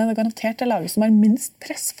bunnstriden er det garantert det laget som har minst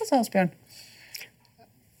press på seg, Asbjørn.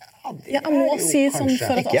 Jeg må si sånn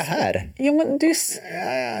for at... Ikke her. Jo, men du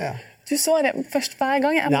svarer først hver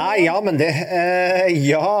gang. Nei, ja, men det...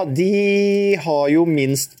 de har jo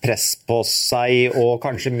minst press på seg, og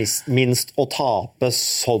kanskje minst å tape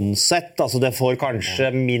sånn sett. Altså, det får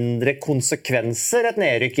kanskje mindre konsekvenser et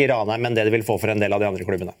nedrykk i Ranheim enn det det vil få for en del av de andre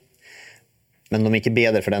klubbene. Men de er ikke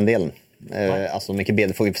bedre for den delen. Alltså, de är inte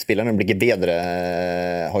bedre för spelarna, blir inte bedre,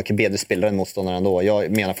 har inte bedre spelare än motståndaren ändå.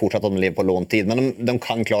 Jag menar fortsatt att de lever på låntid, men de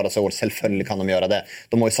kan klara sig år, selvfølgelig kan de göra det.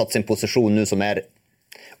 De har ju satt sin position nu som är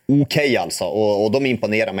okej alltså, och de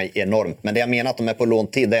imponerar mig enormt. Men det jag menar att de är på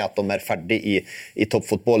låntid, det är att de är färdiga i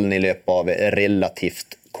toppfotbollen i löpet av relativt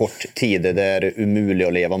kort tid. Det är umuligt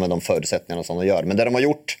att leva med de förutsättningarna som de gör. Men det de har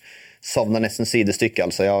gjort savnar nästan sidestycke.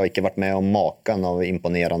 Alltså, jag har inte varit med om makan av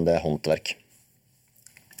imponerande håndverk.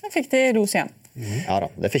 Jeg fikk de ros igjen. Ja da,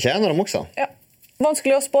 det fortjener de også. Ja.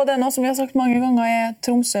 Vanskelig å spå det nå, som vi har sagt mange ganger, er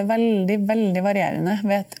Tromsø veldig, veldig varierende.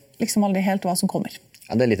 Vet liksom aldri helt hva som kommer.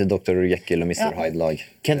 Ja, det er litt Dr. Jekyll og Mr. Hyde-lag.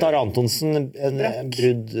 Kent Are Antonsen, en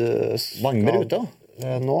brudd... Vangmer ute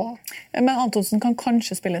nå? Men Antonsen kan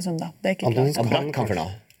kanskje spille søndag. Det er ikke klart. Ja, Brann kan for nå.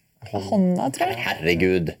 Hånda, tror jeg.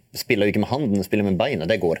 Herregud, spiller jo ikke med handen, spiller med beina,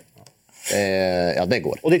 det går. Ja, det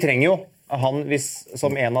går. Og de trenger jo han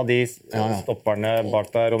som en av de stopperne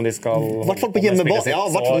bak der, om de skal... I hvert fall på hjemmebane.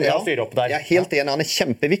 Styre opp der. Jeg er helt enig, han er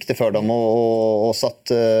kjempeviktig for dem, og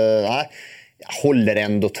satt... Jeg håller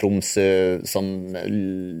ändå Tromsø som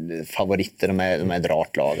favoritter. De är ett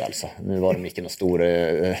rart lag alltså. Nu var de inte någon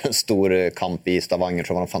stor kamp i Stavanger,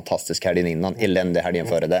 så var de fantastisk helgen innan, eländig helgen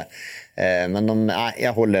före det. Men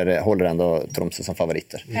jag håller ändå Tromsø som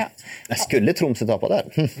favoriter. Ja. Jag skulle Tromsø tappa där.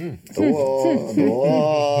 Då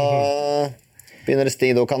begynner det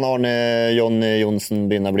stig. Då kan Arne Jonny Jonsson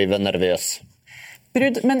begynne bli nervøs.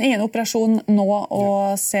 Brudd, men ingen operasjon nå,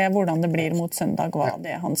 og se hvordan det blir mot søndag, var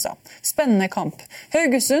det han sa. Spennende kamp.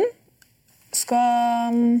 Haugesund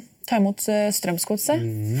skal ta imot Strømsgodset.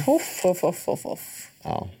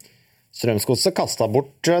 Ja. Strømsgodset kastet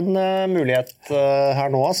bort en mulighet her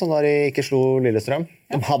nå, så da de ikke slo Lillestrøm.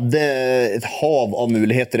 De hade ett hav av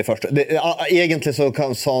muligheter i första. Egentligen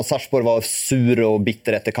så sa Sarpsborg var sur och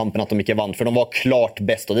bitter efter kampen att de inte vann, för de var klart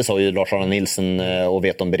bäst, och det sa ju Lars-Arne Nilsen och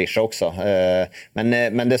vet om Berisha också.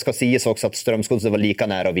 Men det ska sägas också att Strømsgodset var lika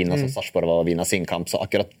nära att vinna som Sarpsborg var att vinna sin kamp, så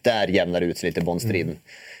akkurat där jämnar ut sig lite bondstriden.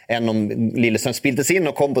 Än om Lillestrøm spiltes in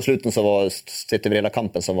och kom på sluten, så var sett över hela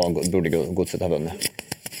kampen så borde Godset ha vunnit.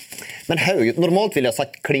 Men normalt vill jag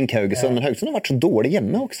sagt klink Haugesund, men Haugesund har varit så dålig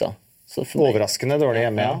hjemme också. Så overraskende dårlig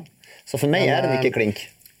hjemme, ja. Så for meg er den ikke klink.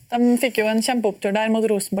 De fikk jo en kjempeopptur der mot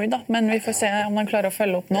Rosenborg, da, men vi får se om de klarer å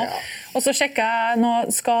følge opp nå. Og så sjekket jeg nå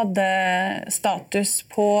skadestatus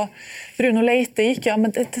på Bruno Leite.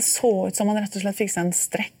 Men det så ut som han rett og slett fikk seg en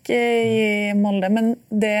strekk i Molde, men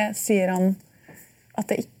det sier han at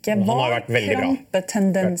det ikke var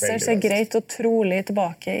krampetendenser, så er greit og trolig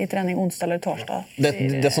tilbake i trening onsdag eller torsdag.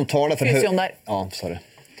 Det som taler for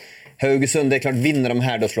Haugesund, det är klart, vinner de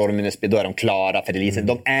här då slår de Minnesby, då är de klara för eliten.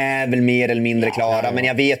 De är väl mer eller mindre klara, men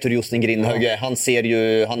jag vet hur Justin Grindhaug är.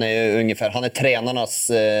 Han är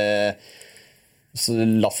tränarnas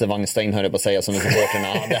Lasse Wangstein, hör jag på att säga, som är supporterna.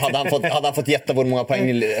 Hade han fått jätta hur många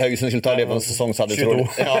poäng Haugesund skulle ta det på en säsong, så hade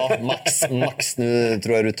max nu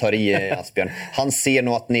tror jag du tar i, Asbjørn. Han ser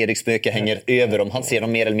nog att nedrycksspöket hänger över dem. Han ser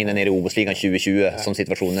dem mer eller mindre ner i OS-ligan 2020 som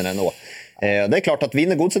situationen är nå. Det är klart att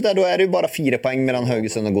vinner Godset där, då är det ju bara 4 poäng mellan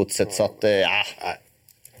Haugesund och Godset, så att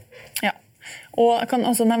Ja. Och jag kan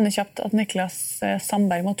också nämna kjapt att Niklas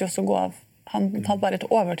Sandberg måtte ju också gå av. Han hadde bare et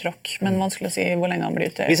overtråkk, men man skulle si hvor lenge han blir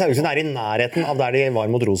ute. Hvis Haugesund er i nærheten av der de var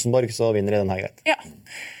mot Rosenborg, så vinner de den her greit. Ja.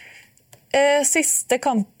 Siste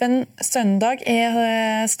kampen søndag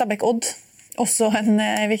er Stabæk-Odd. Også en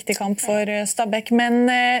viktig kamp for Stabæk, men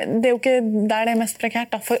det er jo ikke der det er mest prekært.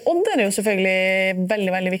 Da. For Odd er det jo selvfølgelig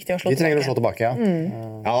veldig, veldig viktig å slå tilbake. De trenger å slå tilbake, ja.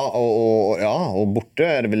 Og borte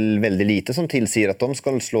er det vel veldig lite som tilsier at de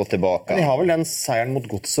skal slå tilbake. De har vel den seieren mot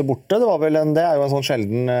Godset borte. Det er jo en sånn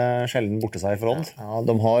sjelden borteseier for Odd. Ja,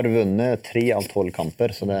 de har vunnet 3 av 12 kamper,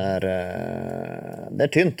 så det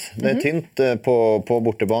er tynt. Det er tynt på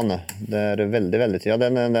bortebane. Det er veldig, veldig tynt. Ja,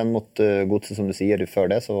 den mot Godset, som du sier,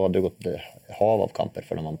 før det, så hadde det gått hav av kamper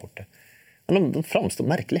för de var borta. Men de framstår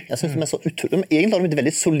märkligt. Jag syns de är så egentligen har de ett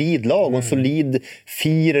väldigt solid lag och en solid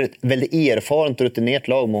väldigt erfarent rutinerat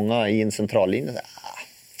lag, många i en centrallinje.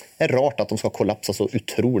 Det är rart att de ska kollapsa så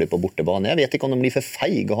otroligt på bortebane. Jag vet inte om de blir för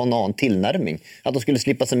feig och har en annan tillnärming. Att de skulle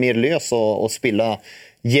slippa sig mer lös och spilla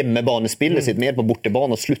hjemmebanespillet sitt mer på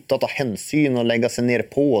bortebane och sluta ta hänsyn och lägga sig ner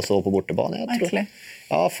på så på bortebane. Jag tror.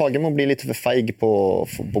 Ja, Fagermo blir lite för feig på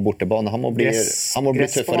bortebane. Han må bli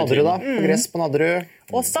tuffere. Gress på Nadderud.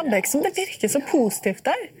 Og Stabæk, som det virker så positivt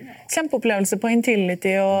der. Kjempeopplevelse på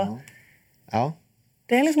Intility og... Ja.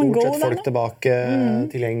 Det är liksom stort sett folk tillbaka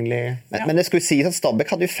tillgänglig. Men det skulle säga att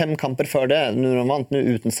Stabæk hade ju 5 kamper för det. Nu de vant nu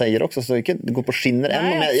utan seger också så det går på skinner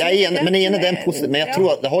än. Men igen är den positiv. Men jag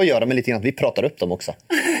tror att det har att göra med lite grann att vi pratar upp dem också.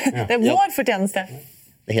 Det är vår förtjänste.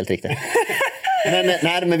 Det är helt riktigt.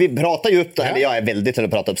 Men vi pratar ju upp det här. Jag är väldigt till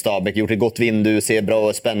att prata upp Stabæk. Gjort ett gott vindu, ser bra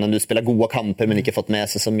och spännande. Du spelar goda kamper men inte fått med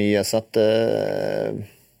sig så mycket. Så att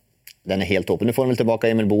den är helt öppen. Nu får de väl tillbaka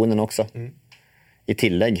Emil Boinen också. I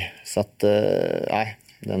tillägg. Så att nej,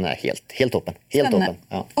 den är helt öppen. Helt öppen.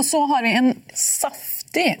 Ja. Och så har vi en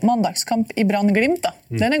saftig mandagskamp i Brann Glimt då.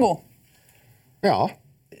 Den är god. Ja.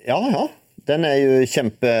 Den är ju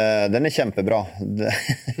kämpebra.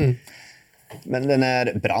 Men den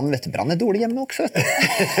är Brann är dålig hjemme också.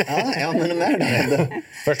 Ja, men de är det.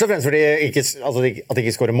 Først og fremst fordi at de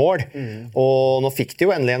ikke skårer mål. Og nå fikk de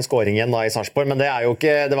jo endelig en skåring igjen da i Sarpsborg, men det var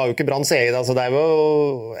jo ikke Branns eget. Altså det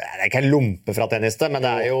er ikke en lompe fra tenniste, men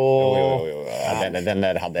det er jo... Den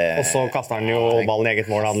der hadde... Og så kastet han jo ballen i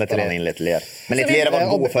eget mål. Han inn litt ler. Men litt ler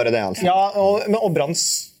var god for det, altså. Ja, og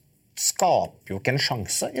Branns skaper jo ikke en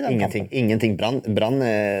sjanse i den kampen. Ingenting.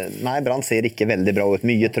 Brann ser ikke veldig bra ut.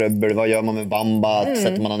 Mye trøbbel. Hva gjør man med Bamba?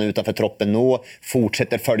 Setter man han utenfor troppen nå?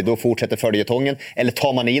 Fortsetter føljetongen? Eller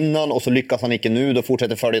tar man inn han, og så lykkes han ikke nå, da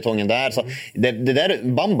fortsetter føljetongen der. Så det der,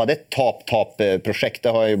 Bamba, det er et tap-prosjekt.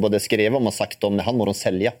 Det har jeg jo både skrevet om og sagt om. Han må de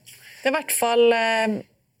selge. Det er i hvert fall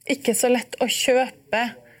ikke så lett å kjøpe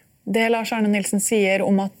det Lars Arne Nilsen sier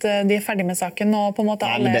om at de er ferdig med saken og på en måte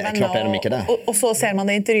alle er venner og så ser man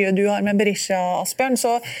det intervjuet du har med Berisha Asbjørn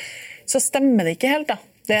så stemmer det ikke helt da.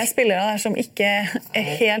 Det er spillere der som ikke er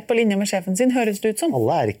helt på linje med sjefen sin, høres det ut som.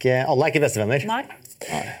 Alle er ikke bestevenner. Nei.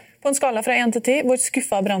 På en skala fra 1 til 10, hvor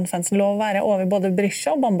skuffet Brann-fansen lov å være over både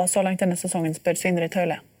Berisha og Bamba så langt denne sesongen, spør Sindre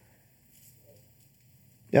Tøyle?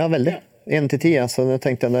 Ja, veldig. 1 til 10, altså jeg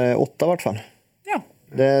tenkte det 8 i hvert fall. Ja.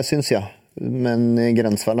 Det syns jeg. Men i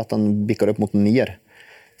gränsfall att han bickar upp mot 9.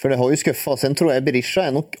 För det har ju skuffat. Sen tror jag Berisha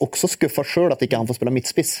är nog också skuffad själv att inte han får spela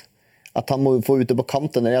mittspiss. Att han må få ute på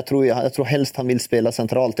kanten. Jag tror helst han vill spela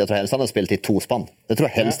centralt. Jag tror helst han har spelat i tospann. Det tror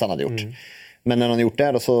jag helst han hade gjort. Men när han har gjort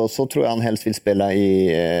det så tror jag han helst vill spela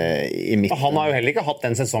i mitten. Han har ju heller inte haft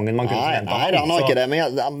den säsongen man kunde förvänta. Nej, han har inte det.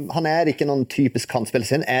 Men han är inte någon typisk kantspelare.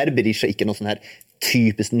 Sen är Berisha inte någon sån här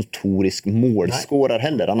typisk notorisk målskårar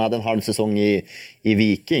heller. Han hade en halv säsong i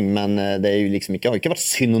Viking, men det är ju liksom inte, har inte varit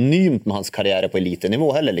synonymt med hans karriär på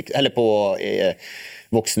elitenivå heller, eller på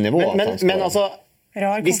vuxennivå. Men alltså,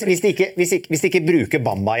 hvis de ikke bruker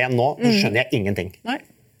Bamba igjen nå, så skjønner jeg ingenting. Nei.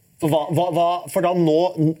 For da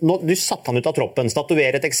nå du satt han ut av troppen,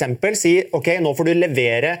 statuere et eksempel, si, ok, nå får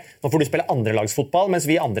du spille andrelagsfotball, mens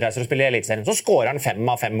vi andre reiser og spiller elitserien. Så skårer han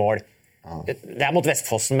 5 av 5 mål. Det er mot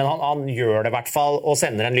Vestfossen, men han gjør det i hvert fall, og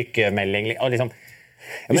sender en lykkemelding. Og liksom,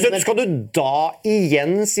 skal du da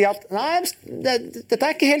igjen si at nei, dette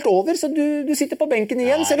er ikke helt over, så du sitter på benken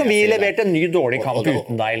igjen, selv om vi leverte en ny dårlig kamp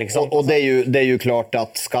uten deg. Liksom. Og det er jo klart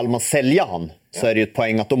at skal man selge han, så är det ju ett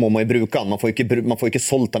poäng att då må man ju bruka han. Man får inte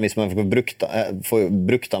sålt han hvis man får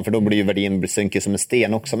brukt han, för då blir ju värdien synker som en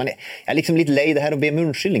sten också. Men jag är liksom lite lei det här att be om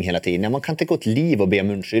undskyldning hela tiden. Ja, man kan inte gå ett liv och be om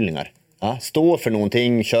undskyldningar. Ja, stå för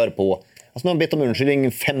någonting, kör på. Alltså, nu har man bett om undskyldning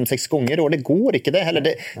 5-6 gånger då. Det går inte det heller.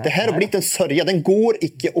 Det här har blivit en sörja. Den går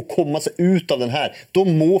inte att komma sig ut av den här.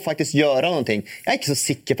 De må faktiskt göra någonting. Jag är inte så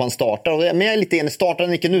sikker på han startar. Men jag är lite enig. Startar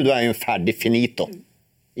han inte nu, då är han ju färdig finito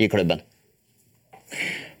i klubben.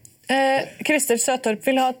 Christer Søtorp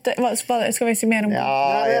vil ha skal vi si mer om det?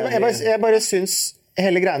 Ja, jeg bare synes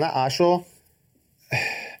hele greiene er så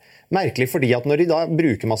merkelig, fordi at når de da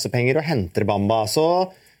bruker masse penger og henter Bamba,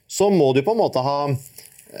 så må du på en måte ha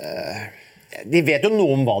de vet jo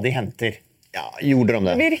noe om hva de henter. Ja, gjorde de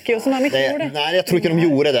det? Det virker jo som de ikke gjorde det. Nej, jag tror inte de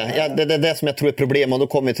gjorde det. Det är det som jag tror är problem. Och då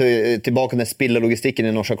kommer vi tillbaka till spillerlogistiken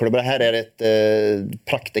i norska klubbar. Det här är ett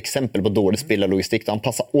praktexempel på dålig spillerlogistik. Han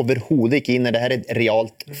passar överhuvud inte in. Det här är ett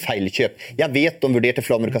realt feilköp. Jag vet de vurderade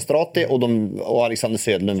Flamur Kastrati och Alexander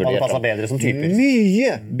Söderlund vurderade. De passar bättre som typiskt.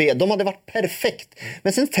 Mycket. De hade varit perfekt.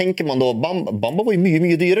 Men sen tänker man då, Bamba var ju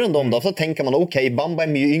mycket dyrare än dem då. Så tänker man okej, Bamba är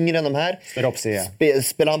mycket yngre än de här.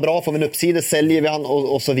 Spelar han bra får vi en uppsida, säljer vi han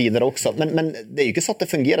och så vidare också. Men men det är ju inte så att det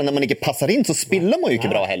fungerar. När man inte passar in så spelar man ju inte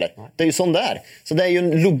bra heller. Det är ju sån där. Så det är ju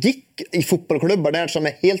en logik i fotbollsklubbar där som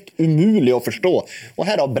är helt umulig att förstå. Och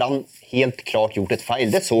här har Brann helt klart gjort ett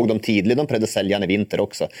fel. Det såg de tidigt. De prövade sälja i vinter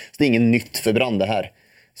också. Så det är ingen nytt för Brann det här.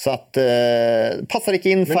 Så att passar inte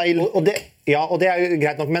in fel. Och det är ju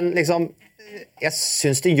greit nok, men liksom jeg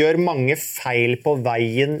synes det gjør mange feil på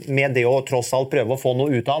veien med det å tross alt prøve å få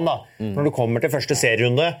noe ut av han da. Når du kommer til første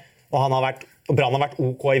serierunde, og Brann har vært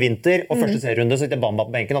OK i vinter, og første serierunde så sitter Bamba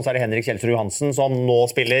på benken, og så er det Henrik Kjelsrud Johansen som nå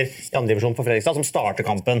spiller i andre divisjon for Fredrikstad, som starter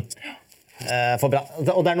kampen for Brann.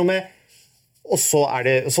 Og det er noe med og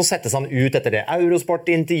så settes han ut etter det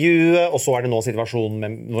Eurosport-intervjuet, og så er det nå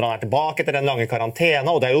situasjonen hvor han er tilbake etter den lange karantene,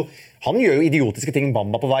 og det er jo, han gjør jo idiotiske ting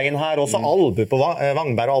Bamba på veien her, også albu på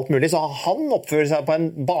Vangberg og alt mulig, så han oppfører seg på en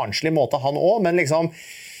barnslig måte han også, men liksom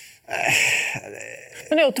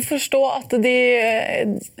Men det er jo til å forstå at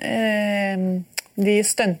de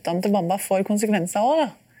stuntene til Bamba får konsekvenser også da.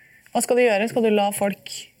 Hva skal du gjøre? Skal du la folk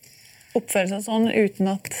oppføre seg sånn uten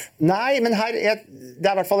at... Nei, men her det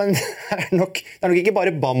er I hvert fall det er nok ikke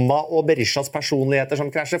bare Bamba og Berishas personligheter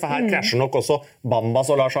som krasjer, for her krasjer nok også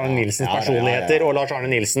Bambas og Lars Arne Nilsens personligheter, og Lars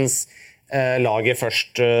Arne Nilsens lager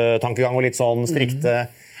først tankegang og litt sånn strikte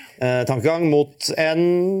tankegang mot en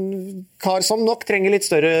kar som nok trenger litt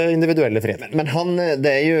større individuelle frihet. Men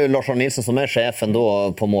det är ju Lars Arne Nilsen som är chefen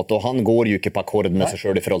då på måte, och han går ju inte på akkord med sig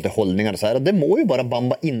själv I förhåll till hållningar och så här. Det må ju bara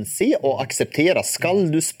Bamba inse och acceptera.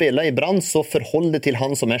 Skall du spela I Brann så förhåll dig till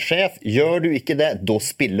han som är chef. Gör du inte det, då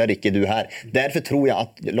spelar inte du här. Därför tror jag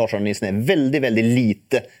att Lars Arne Nilsen är väldigt, väldigt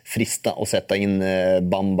lite frista att sätta in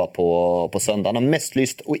Bamba på söndag. Han har mest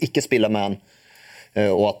lyst att inte spela med han.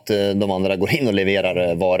 Och att de andra går in och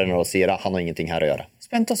leverar varorna och säger att han har ingenting här att göra.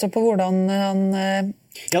 Spent också på hvordan han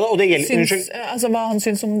og det gjelder, syns, altså hva han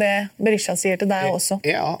syns om det Berisha sier til deg også.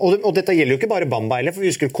 Ja, og dette gjelder jo ikke bare Bamba heller, for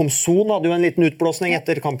vi husker Komson hadde jo en liten utblåsning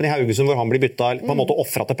etter kampen I Haugesund hvor han ble bytta på en måte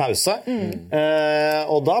offret til pause.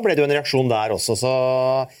 Og da ble det jo en reaksjon der også, så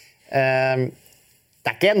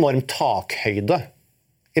det ikke enormt takhøyde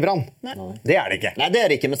I Brann. Det det ikke. Nej, det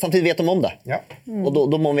det inte, men samtidigt vet de om det. Ja. Och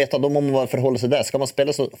då må man veta, då må man förhålla sig där. Ska man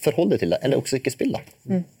spela så förhåll dig till det, eller också inte spela.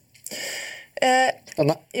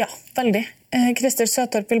 Ja, veldig. Christer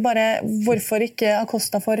Søtorp vil bare, hvorfor ikke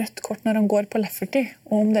Acosta får rødt kort når han går på Lafferty?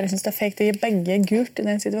 Og om dere synes det fake å gi begge gult I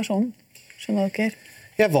den situasjonen? Skjønner dere?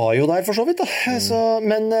 Jeg var jo der for så vidt da.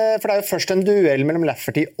 Men for det jo først en duell mellom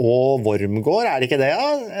Lafferty og Wormgård, det ikke det? Ja?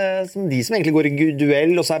 De som egentlig går I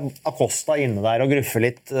duell, og så Acosta inne der og gruffer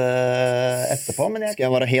litt etterpå. Men Skal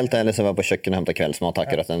jeg være helt ærlig så var jeg på kjøkkenet og hentet kveldsmat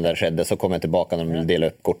akkurat den der skjedde, så kom jeg tilbake når de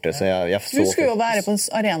delte opp kortet. Så jeg så du skulle jo være på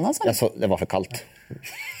arena, sånn. Det var for kaldt.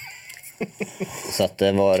 Så att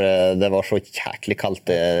det var så jäkligt kallt,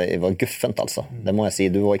 det var guffent alltså. Det må jag säga,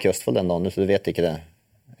 du var I Østfold den dagen så du vet inte det.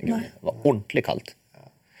 Det var ordentligt kallt.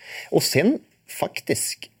 Och sen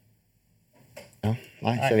faktiskt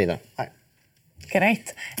kör vidare.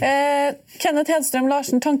 Greit. Kenneth Hedstrøm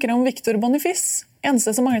Larsen, tanker om Victor Boniface.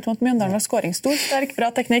 Eneste som manglet mot Mjøndalen var skåringsstor, sterk,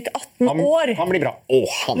 bra teknikk, 18 år. Han blir bra.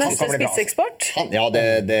 Neste spitseksport. Ja,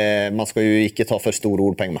 man ska ju inte ta för stora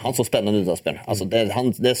ordpengar, men han så spännande ut av spel. Alltså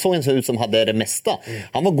det såg en så ut som hade det mesta.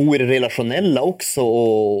 Han var god I det relationella också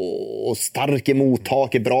och stark I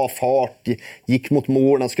mottag, bra fart, gick mot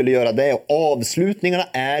mål, han skulle göra det och avslutningarna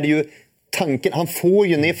är ju tanken, han får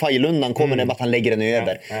ju ner Fajlund han kommer med att han lägger den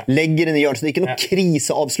över. Lägger den I hjørnet, så det är inte någon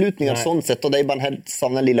krisavslutningar sånt sätt och det är bara den här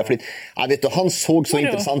samma lilla flytt. Ja, vet du, han såg så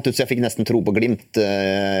intressant ut så jag fick nästan tro på Glimt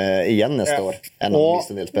igen nästa år. En av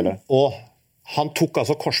de del spelare. Och han tog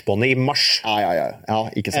alltså korsbåndet I mars. Ja,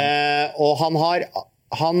 inte sant. Och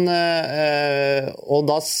och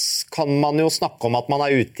då kan man ju snacka om att man är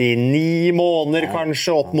ute I 9 månader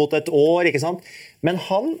kanske upp mot ett år, inte sant? Men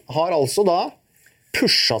han har alltså då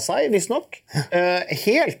pusha seg, visstnok,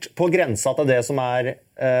 helt på grensa til det som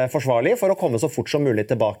forsvarlig for å komme så fort som mulig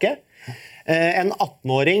tilbake. En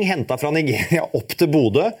 18-åring hentet fra Nigeria opp til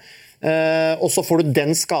Bodø, og så får du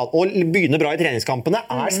den skade, og begynner bra I treningskampene,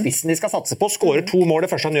 spissen de skal satse på, skårer 2 mål,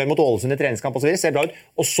 det første han gjør mot Ålesund I treningskamp og så videre, ser bra ut,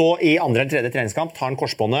 og så I andre eller tredje treningskamp tar han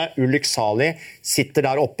korsbåndet, ulykksalig, sitter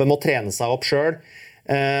der oppe, må trene seg opp selv.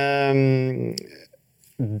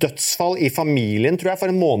 Dødsfall I familien, tror jeg,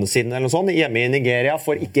 for en måned siden eller noe sånt, hjemme I Nigeria,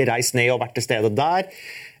 får ikke reist ned og vært til stedet der.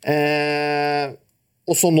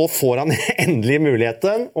 Og så nå får han endelig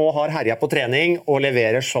muligheten, og har herjet på trening, og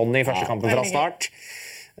leverer sånn I første kampen fra start.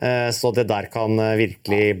 Så det der kan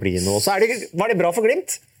virkelig bli noe. Så var det bra for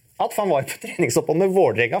Glimt, at han var på treningsopphold med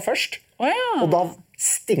Vårdrenga først. Og da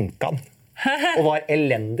stinket han. Og var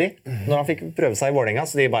elendig når han fikk prøve seg I Vårdrenga,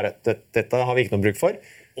 så de bare, dette har vi ikke noe bruk for.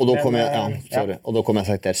 Och då kommer jag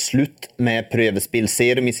sagt där, slut med prövespill.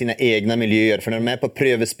 Ser de i sina egna miljöer. För när de är på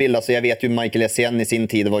prövespill, alltså jag vet ju Michael Essien i sin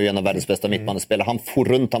tid var ju en av världens bästa mittbanespelare. Han for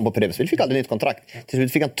runt han på prövespill, fick aldrig nytt kontrakt. Till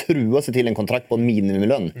slut fick han trua sig till en kontrakt på en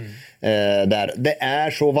minimilön. Där. Det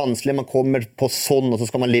är så vanskligt, man kommer på sån och så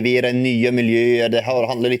ska man levera i nya miljöer. Det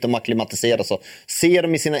handlar lite om att akklimatisera. Så ser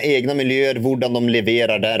de i sina egna miljöer hvordan de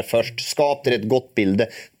leverar där först. Skap det ett gott bild.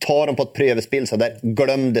 Ta dem på ett prövespill så där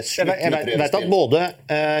glöm det slut med prövespill. Jeg vet at både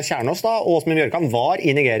Kjernås da, og Åsmund Bjørkan var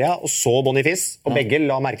i Nigeria og så Boniface, og begge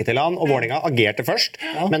la merke til han, og Vålerenga agerte først,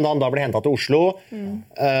 men da han da ble hentet til Oslo,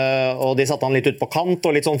 og de satte han litt ut på kant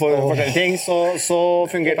og litt sånn forskjellige ting, så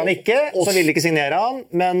fungerte han ikke, så ville de ikke signere han,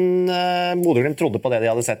 men Bodø Glimt trodde på det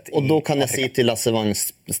de hadde sett. Og da kan jeg si til Lasse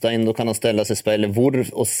Wangstein, da kan han stelle seg i speilet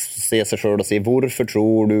og se seg selv og si, hvorfor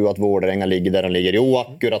tror du at Vålerenga ligger der han ligger? Jo,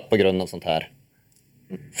 akkurat på grunn av sånt her.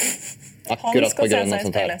 Han skal se seg i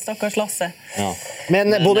speilet, stakkars Lasse. Ja.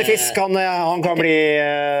 Men Boniface han kan bli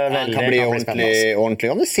ordentlig.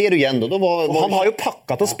 Ja, det ser du igjen da. Han har jo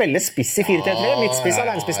pakket til å spille spiss i 4-3-3, midtspiss og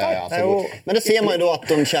leinspiss der. Men det ser man jo da at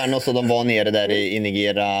de Kjernås og de var nere der i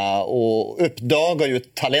Nigeria og oppdager jo et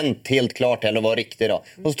talent helt klart, eller var riktig da.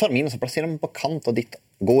 Og så tar de inn og så plasserer de på kant, og ditt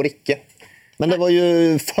går ikke. Men det var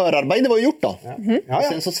ju förarbete var ju gjort då.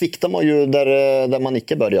 Sen så sviktar man ju där man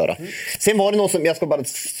inte bör göra. Sen var det någon som, jag ska bara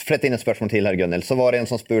fletta in ett spörsmål till här Gunnel, så var det en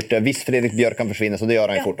som spurte, visst Fredrik Björkan försvinner, så det gör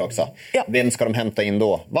han fort också. Vem ska de hämta in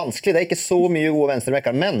då? Vanskligt, det är inte så mycket gode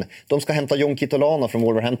vänsterveckar, men de ska hämta Jon Kitolano från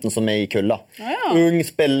Wolverhampton som är i Kulla. Ung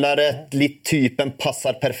spelare, lite typen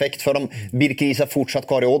passar perfekt för dem. Birker Isa fortsatt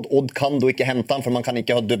kvar i Odd kan då inte hämta han, för man kan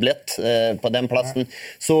inte ha dubblett på den platsen.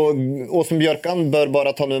 Så Åsmund Björkan bör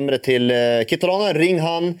bara ta numret till Kitolano, ring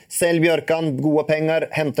han, sälj Björkan, goda pengar,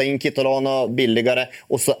 hämta in Kitolano billigare,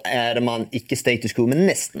 och så är man inte status quo, men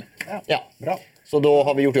nästan. Ja, bra. Så då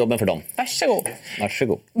har vi gjort jobben för dem.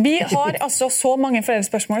 Varsågod. Vi har altså så mange flere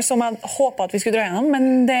spørsmål som jeg håper at vi skulle dra gjennom,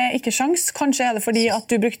 men det er ikke sjans. Kanskje er det fordi at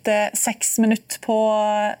du brukte 6 minutter på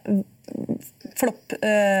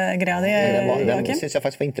flopp-greia di, Den synes jeg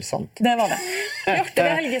faktisk var interessant. Det var det. Bjarte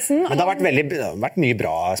Helgesen. Men det har vært mye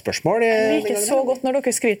bra spørsmål. Jeg liker så godt når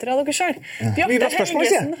dere skryter av dere selv. Bjarte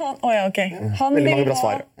Helgesen, han vil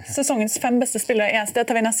ha sesongens 5 beste spillere. Det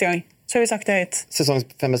tar vi neste gang. Så har vi sagt det høyt. Sesongens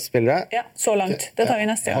 5 beste spillere? Ja, så langt. Det tar vi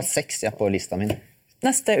neste gang. Jeg har 6 på lista min.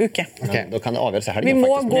 Neste uke. Okay. Da kan det avgjøres i helgen. Vi må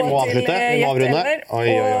gå til Gjetteever, og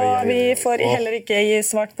vi får heller ikke gi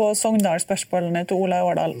svart på Sogndal-spørsmålene til Ola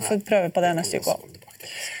Årdal, så vi prøver på det neste uke.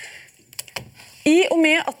 I og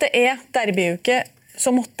med at det er derbyuke, så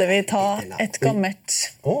måtte vi ta et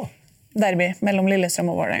gammelt derby mellom Lillestrøm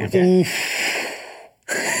og Vålerenga.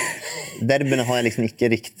 Derbyene har jeg liksom ikke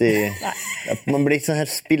riktig... Man blir ikke sånn her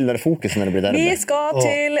spillerfokus når det blir derby. Vi skal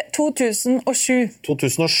til 2007.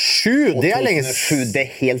 2007? Det er lenge siden. Det er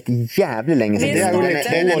helt jævlig lenge siden. Det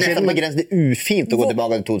er nesten på grensen. Det er ufint å gå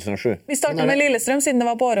tilbake til 2007. Vi startet med Lillestrøm siden det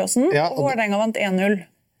var på Åråsen, og Vålerenga vant 1-0.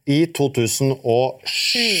 I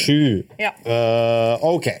 2007. Ja.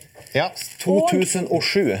 Ok. Ja.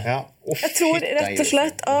 2007. Ja. Jeg tror rett og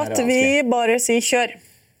slett at vi bare sier kjør.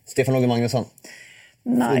 Stefan Åge Magnusson.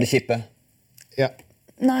 Nei. Frode Kippe. Ja.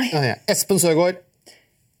 Nei. Espen Søgaard.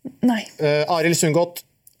 Nei. Arild Sundgodt.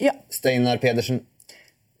 Ja. Steinar Pedersen.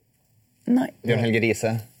 Nei. Bjørn Helge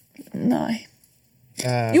Riise. Nei.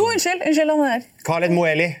 Jo, unnskyld han er her. Khaled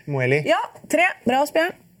Moeli. Ja, 3. Bra,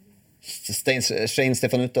 Asbjørn. Shane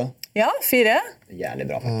Stefanuto. Ja, 4. Jævlig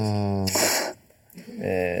bra.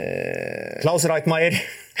 Klaus Reitmeier.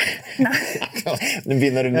 Nei.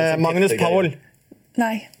 Magnus Paul.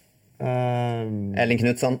 Nei. Erling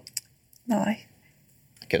Knudsen. Nei.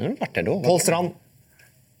 Kunne du vært det da? Pål Strand.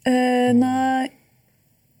 Nei.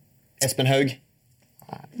 Espen Haug.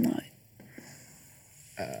 Nei.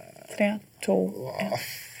 3, 2, 1.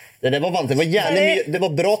 Det var vant. Det var jævlig mye. Det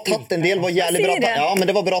var bra tatt. En del var jævlig bra tatt. Ja, men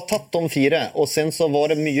det var bra tatt de 4. Og sen så var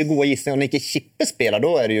det mye gode gissninger. Når ikke Kippe spelar,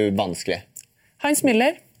 då är det ju vanskelig. Heinz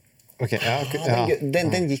Müller. Okay,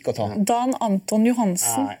 den gikk å ta. Dan Anton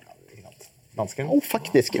Johansen.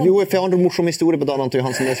 Faktisk. Jo, for jeg har en morsom historie på Dan Anton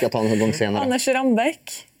Johansen. Det skal jeg ta en gang senere. Anders Rambekk.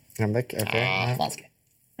 Vanskelig.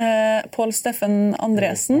 Pål Steffen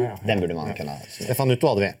Andresen. Den burde man kunne. Stefan Utto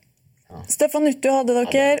hadde vi. Stefan Utto hadde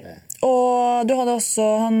dere. Og du hadde også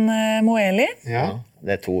han Moeli. Ja,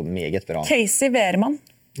 det er 2 meget bra. Casey Wehrmann.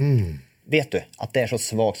 Vet du at det er så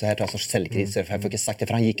svagt så her tar så selvkriser, for jeg får ikke sagt det,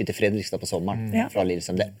 for han gikk jo til Fredrikstad på sommeren fra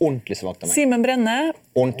Lillestrøm. Det er ordentlig svagt av meg. Simen Brenne.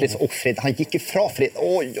 Ordentlig så Fred. Han gikk jo fra Fred.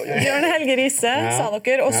 Bjørn Helge Riise sa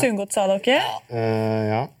dere, og Sundgodt sa dere.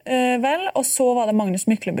 Vel, og så var det Magnus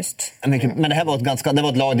Myklebust. Men det her var det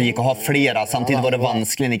var et lag det gikk å ha flere, samtidig var det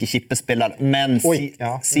vanskelig når ikke Kippe spiller, men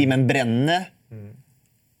Simen Brenne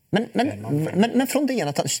Men från det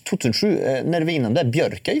ena 2007 när vi innan där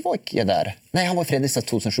Björka var inte där. Nej, han var i Fredrikstad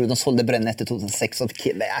 2007. De sålde Brennett i 2006 och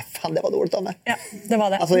fan det var dåligt av mig. Ja, det var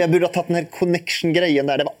det. Alltså jag burde ha tatt den här connection grejen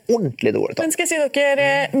där. Det var ordentligt dåligt. Men skal jeg si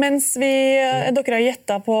dere mens dere har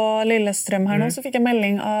gjettet på Lillestrøm her nå, så fikk jeg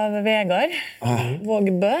melding av Vegard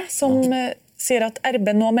Vågbø som sier at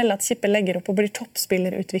RB nå melder at Kippe legger opp og blir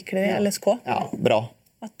toppspillerutvikler i LSK. Ja, bra.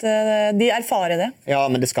 At de erfarer det. Ja,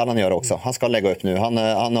 men det skal han gjøre også. Han skal legge opp nå. Han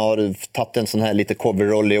har tatt en sånn her lite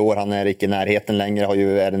coverroll i år. Han er ikke i nærheten lenger.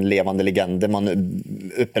 Er en levende legende. Man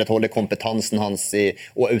opprettholder kompetansen hans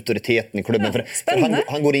og autoriteten i klubben. Ja, for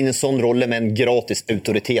han går inn i en sånn rolle med en gratis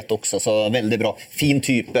autoritet også, så veldig bra. Fin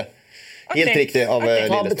type. Helt riktig av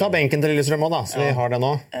Lillestrøm. Ta benken til Lillestrøm også da, så vi har det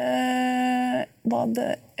nå. Var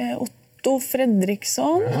det Otto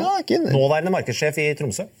Fredriksson. Nåværende markedssjef i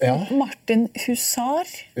Tromsø. Martin Husar.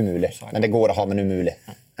 Umulig. Men det går å ha, men umulig.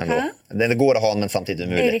 Det går å ha, men samtidig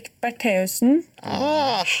umulig. Erik Bertheussen.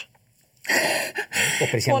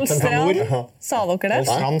 Pål Strand. Sa dere det? Pål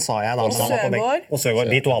Strand sa jeg da. Og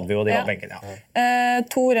Søgaard. De to hadde vi jo, de var benken.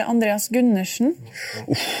 Tore Andreas Gundersen.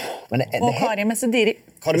 Og Kari Messediri.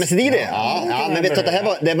 Kari Messediri? Ja, men vet du,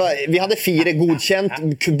 det var, vi hadde 4 godkjent,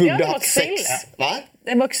 burde hatt 6. Hva?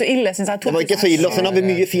 Det var ikke så ille, synes jeg. Det var ikke så ille, og sen har vi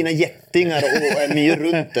mye fine gjettinger og mye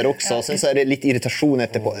rundt der også. Sen så det litt irritasjon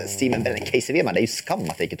etterpå. Steven Casey Wehrmann, det jo skam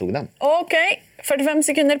at jeg ikke tok den. Ok, 45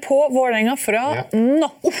 sekunder på Vålerenga fra nå.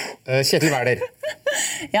 Kjetil Wæler.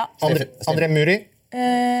 Ja. André Muri.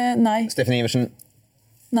 Nei. Stefan Iversen.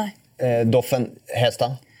 Nei. Doffen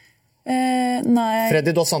Hestad. Nei.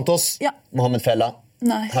 Freddy Dos Santos. Ja. Mohamed Fella.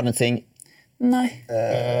 Nei. Harmen Singh. Nei.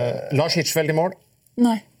 Lars Hirschfeld i mål.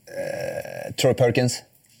 Nei. Troy Perkins.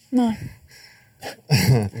 Nei.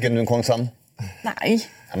 Gudmund Kongshamn. Nei.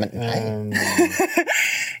 Ja, men nei.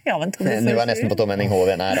 Ja, men nu var jeg nesten på Tom Henning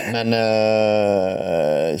HV nære. Men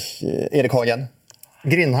Erik Hagen.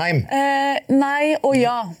 Grindheim. Nei og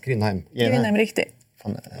ja. Grindheim. Grindheim riktig.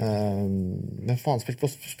 Hvem faen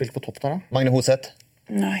spilte på topp der da? Magne Hoseth.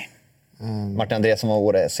 Nei. Martin André som var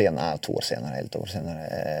året senere, 2 år senere, helt år senere.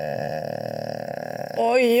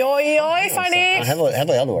 Oi, ferdig! Her var jeg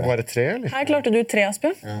dårlig. Var det 3, eller? Her klarte du 3,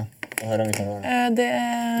 Asbjørn. Ja, jeg hører ikke det.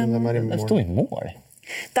 Det sto i mål.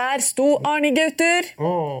 Der sto Arne Gauter.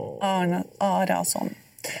 Arne Arason.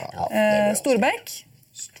 Storbekk.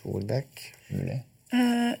 Mulig.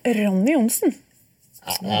 Ronny Jonsen.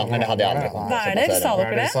 Ja, men det hadde jeg aldri. Værler, sa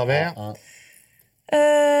dere det? Sa vi.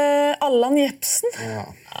 Allan Jepsen.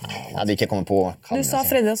 Jeg hadde ikke kommet på. Du sa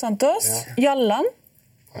Freddy Santos. Jallan.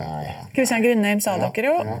 Christian Grindheim sa dere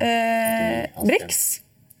jo. Brix.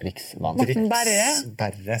 Morten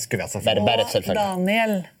Berre skulle vi altså få. Berre selvfølgelig.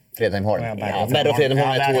 Daniel. Fredheim Holm. Berre og Fredheim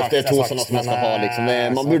Holm det er 2 sånne som man skal ha. Liksom.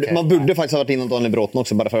 Man burde faktisk ha vært innom Daniel Bråten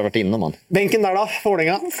også, bare for å ha vært innom han. Benken der da,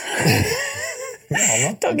 Vålerenga.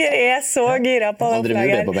 Dere er så gira på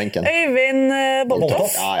opplegget. Øyvind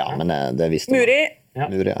Boltoff. Ja, men det visste man. Muri.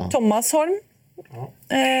 Thomas Holm.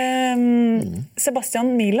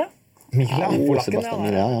 Sebastian Mila. Sebastian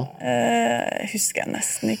Mila, ja. Husker jeg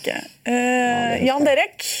nesten ikke. Jan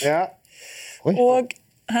Derek. Og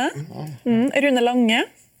Rune Lange.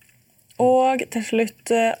 Og til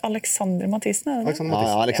slutt Alexander Mathisen.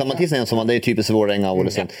 Alexander Mathisen er en som det er typisk Vålerenga av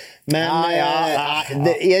Ålesund. Men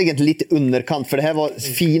det er egentlig litt underkant, for det her var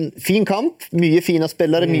fin kamp. Mye fine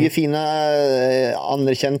spillere, mye fine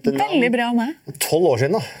anerkjente navn. Veldig bra med. 12 år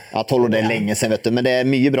siden da. Ja, 12 år det er lenge siden, vet du. Men det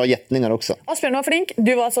er mye bra gjetninger også. Asbjørn var flink,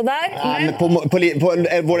 du var altså der. Men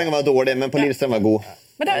Vålerenga var dårlig, men på Lillestrøm var god.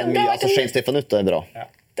 Shane Stefan Utta er bra.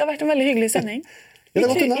 Det har vært en veldig hyggelig sending.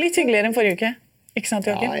 Litt hyggeligere enn forrige uke. Ikke sant,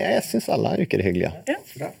 Joakim? Ja, jeg synes alle uker er hyggelige.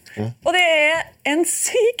 Ja. Og det er en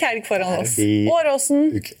syk helg foran oss.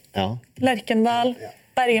 Åråsen, Lerkendal,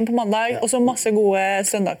 Bergen på mandag, og så masse gode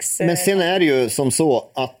søndags... Men sen er det jo som så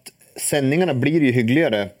at sändningarna blir ju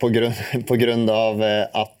hyggligare på grund av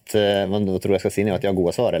att vad tror jag ska säga nu att jag har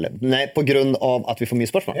goda svar eller nej på grund av att vi får mye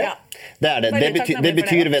spørsmål. Ja. Det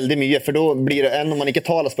betyder veldig mye för då blir det än om man inte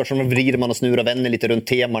talar spørsmål vrider man och snurrar vänner lite runt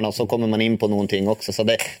temana så kommer man in på någonting också så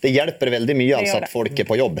det hjälper väldigt mycket alltså att folk är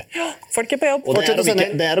på jobb. Ja, folk är på jobb. Och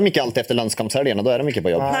det är de inte alltid efter landskampshelgerna då är de inte på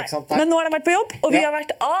jobb. Nej. Men nu har de varit på jobb och vi har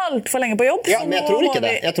varit allt för länge på jobb. Ja, men jag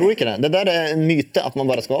tror inte det. Det där är en myte att man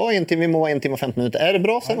bara ska en timme vi må vara 1 timme och 15 minuter. Är det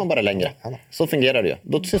bra så är man bara längre. Så fungerar det ju.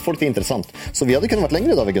 Då syns folk det är intressant. Så vi hade kunnat varit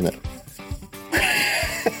längre idag Gunnar.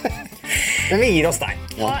 Men vi gir oss der.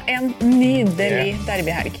 Ja, en nydelig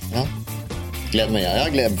derbyhelg. Ja. Gleder meg.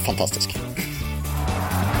 Jeg gleder fantastisk.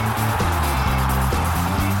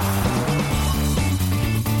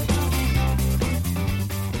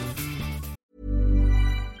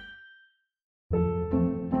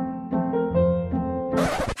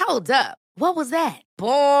 Hold up. What was that?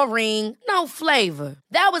 Boring. No flavor.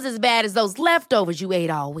 That was as bad as those leftovers you ate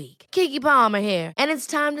all week. Keke Palmer here, and it's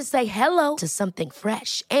time to say hello to something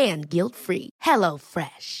fresh and guilt-free. Hello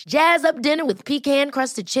Fresh. Jazz up dinner with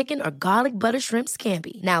pecan-crusted chicken or garlic butter shrimp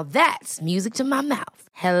scampi. Now that's music to my mouth.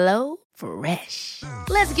 Hello Fresh.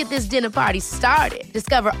 Let's get this dinner party started.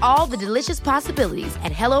 Discover all the delicious possibilities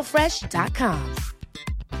at HelloFresh.com.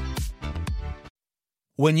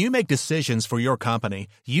 When you make decisions for your company,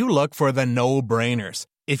 you look for the no-brainers.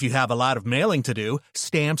 If you have a lot of mailing to do,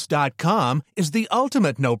 Stamps.com is the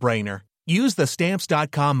ultimate no-brainer. Use the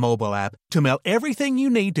Stamps.com mobile app to mail everything you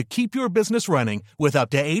need to keep your business running with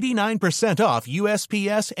up to 89% off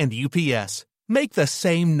USPS and UPS. Make the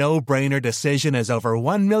same no-brainer decision as over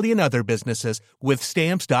 1 million other businesses with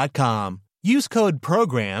Stamps.com. Use code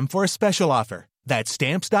PROGRAM for a special offer. That's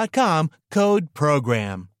Stamps.com, code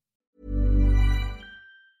PROGRAM.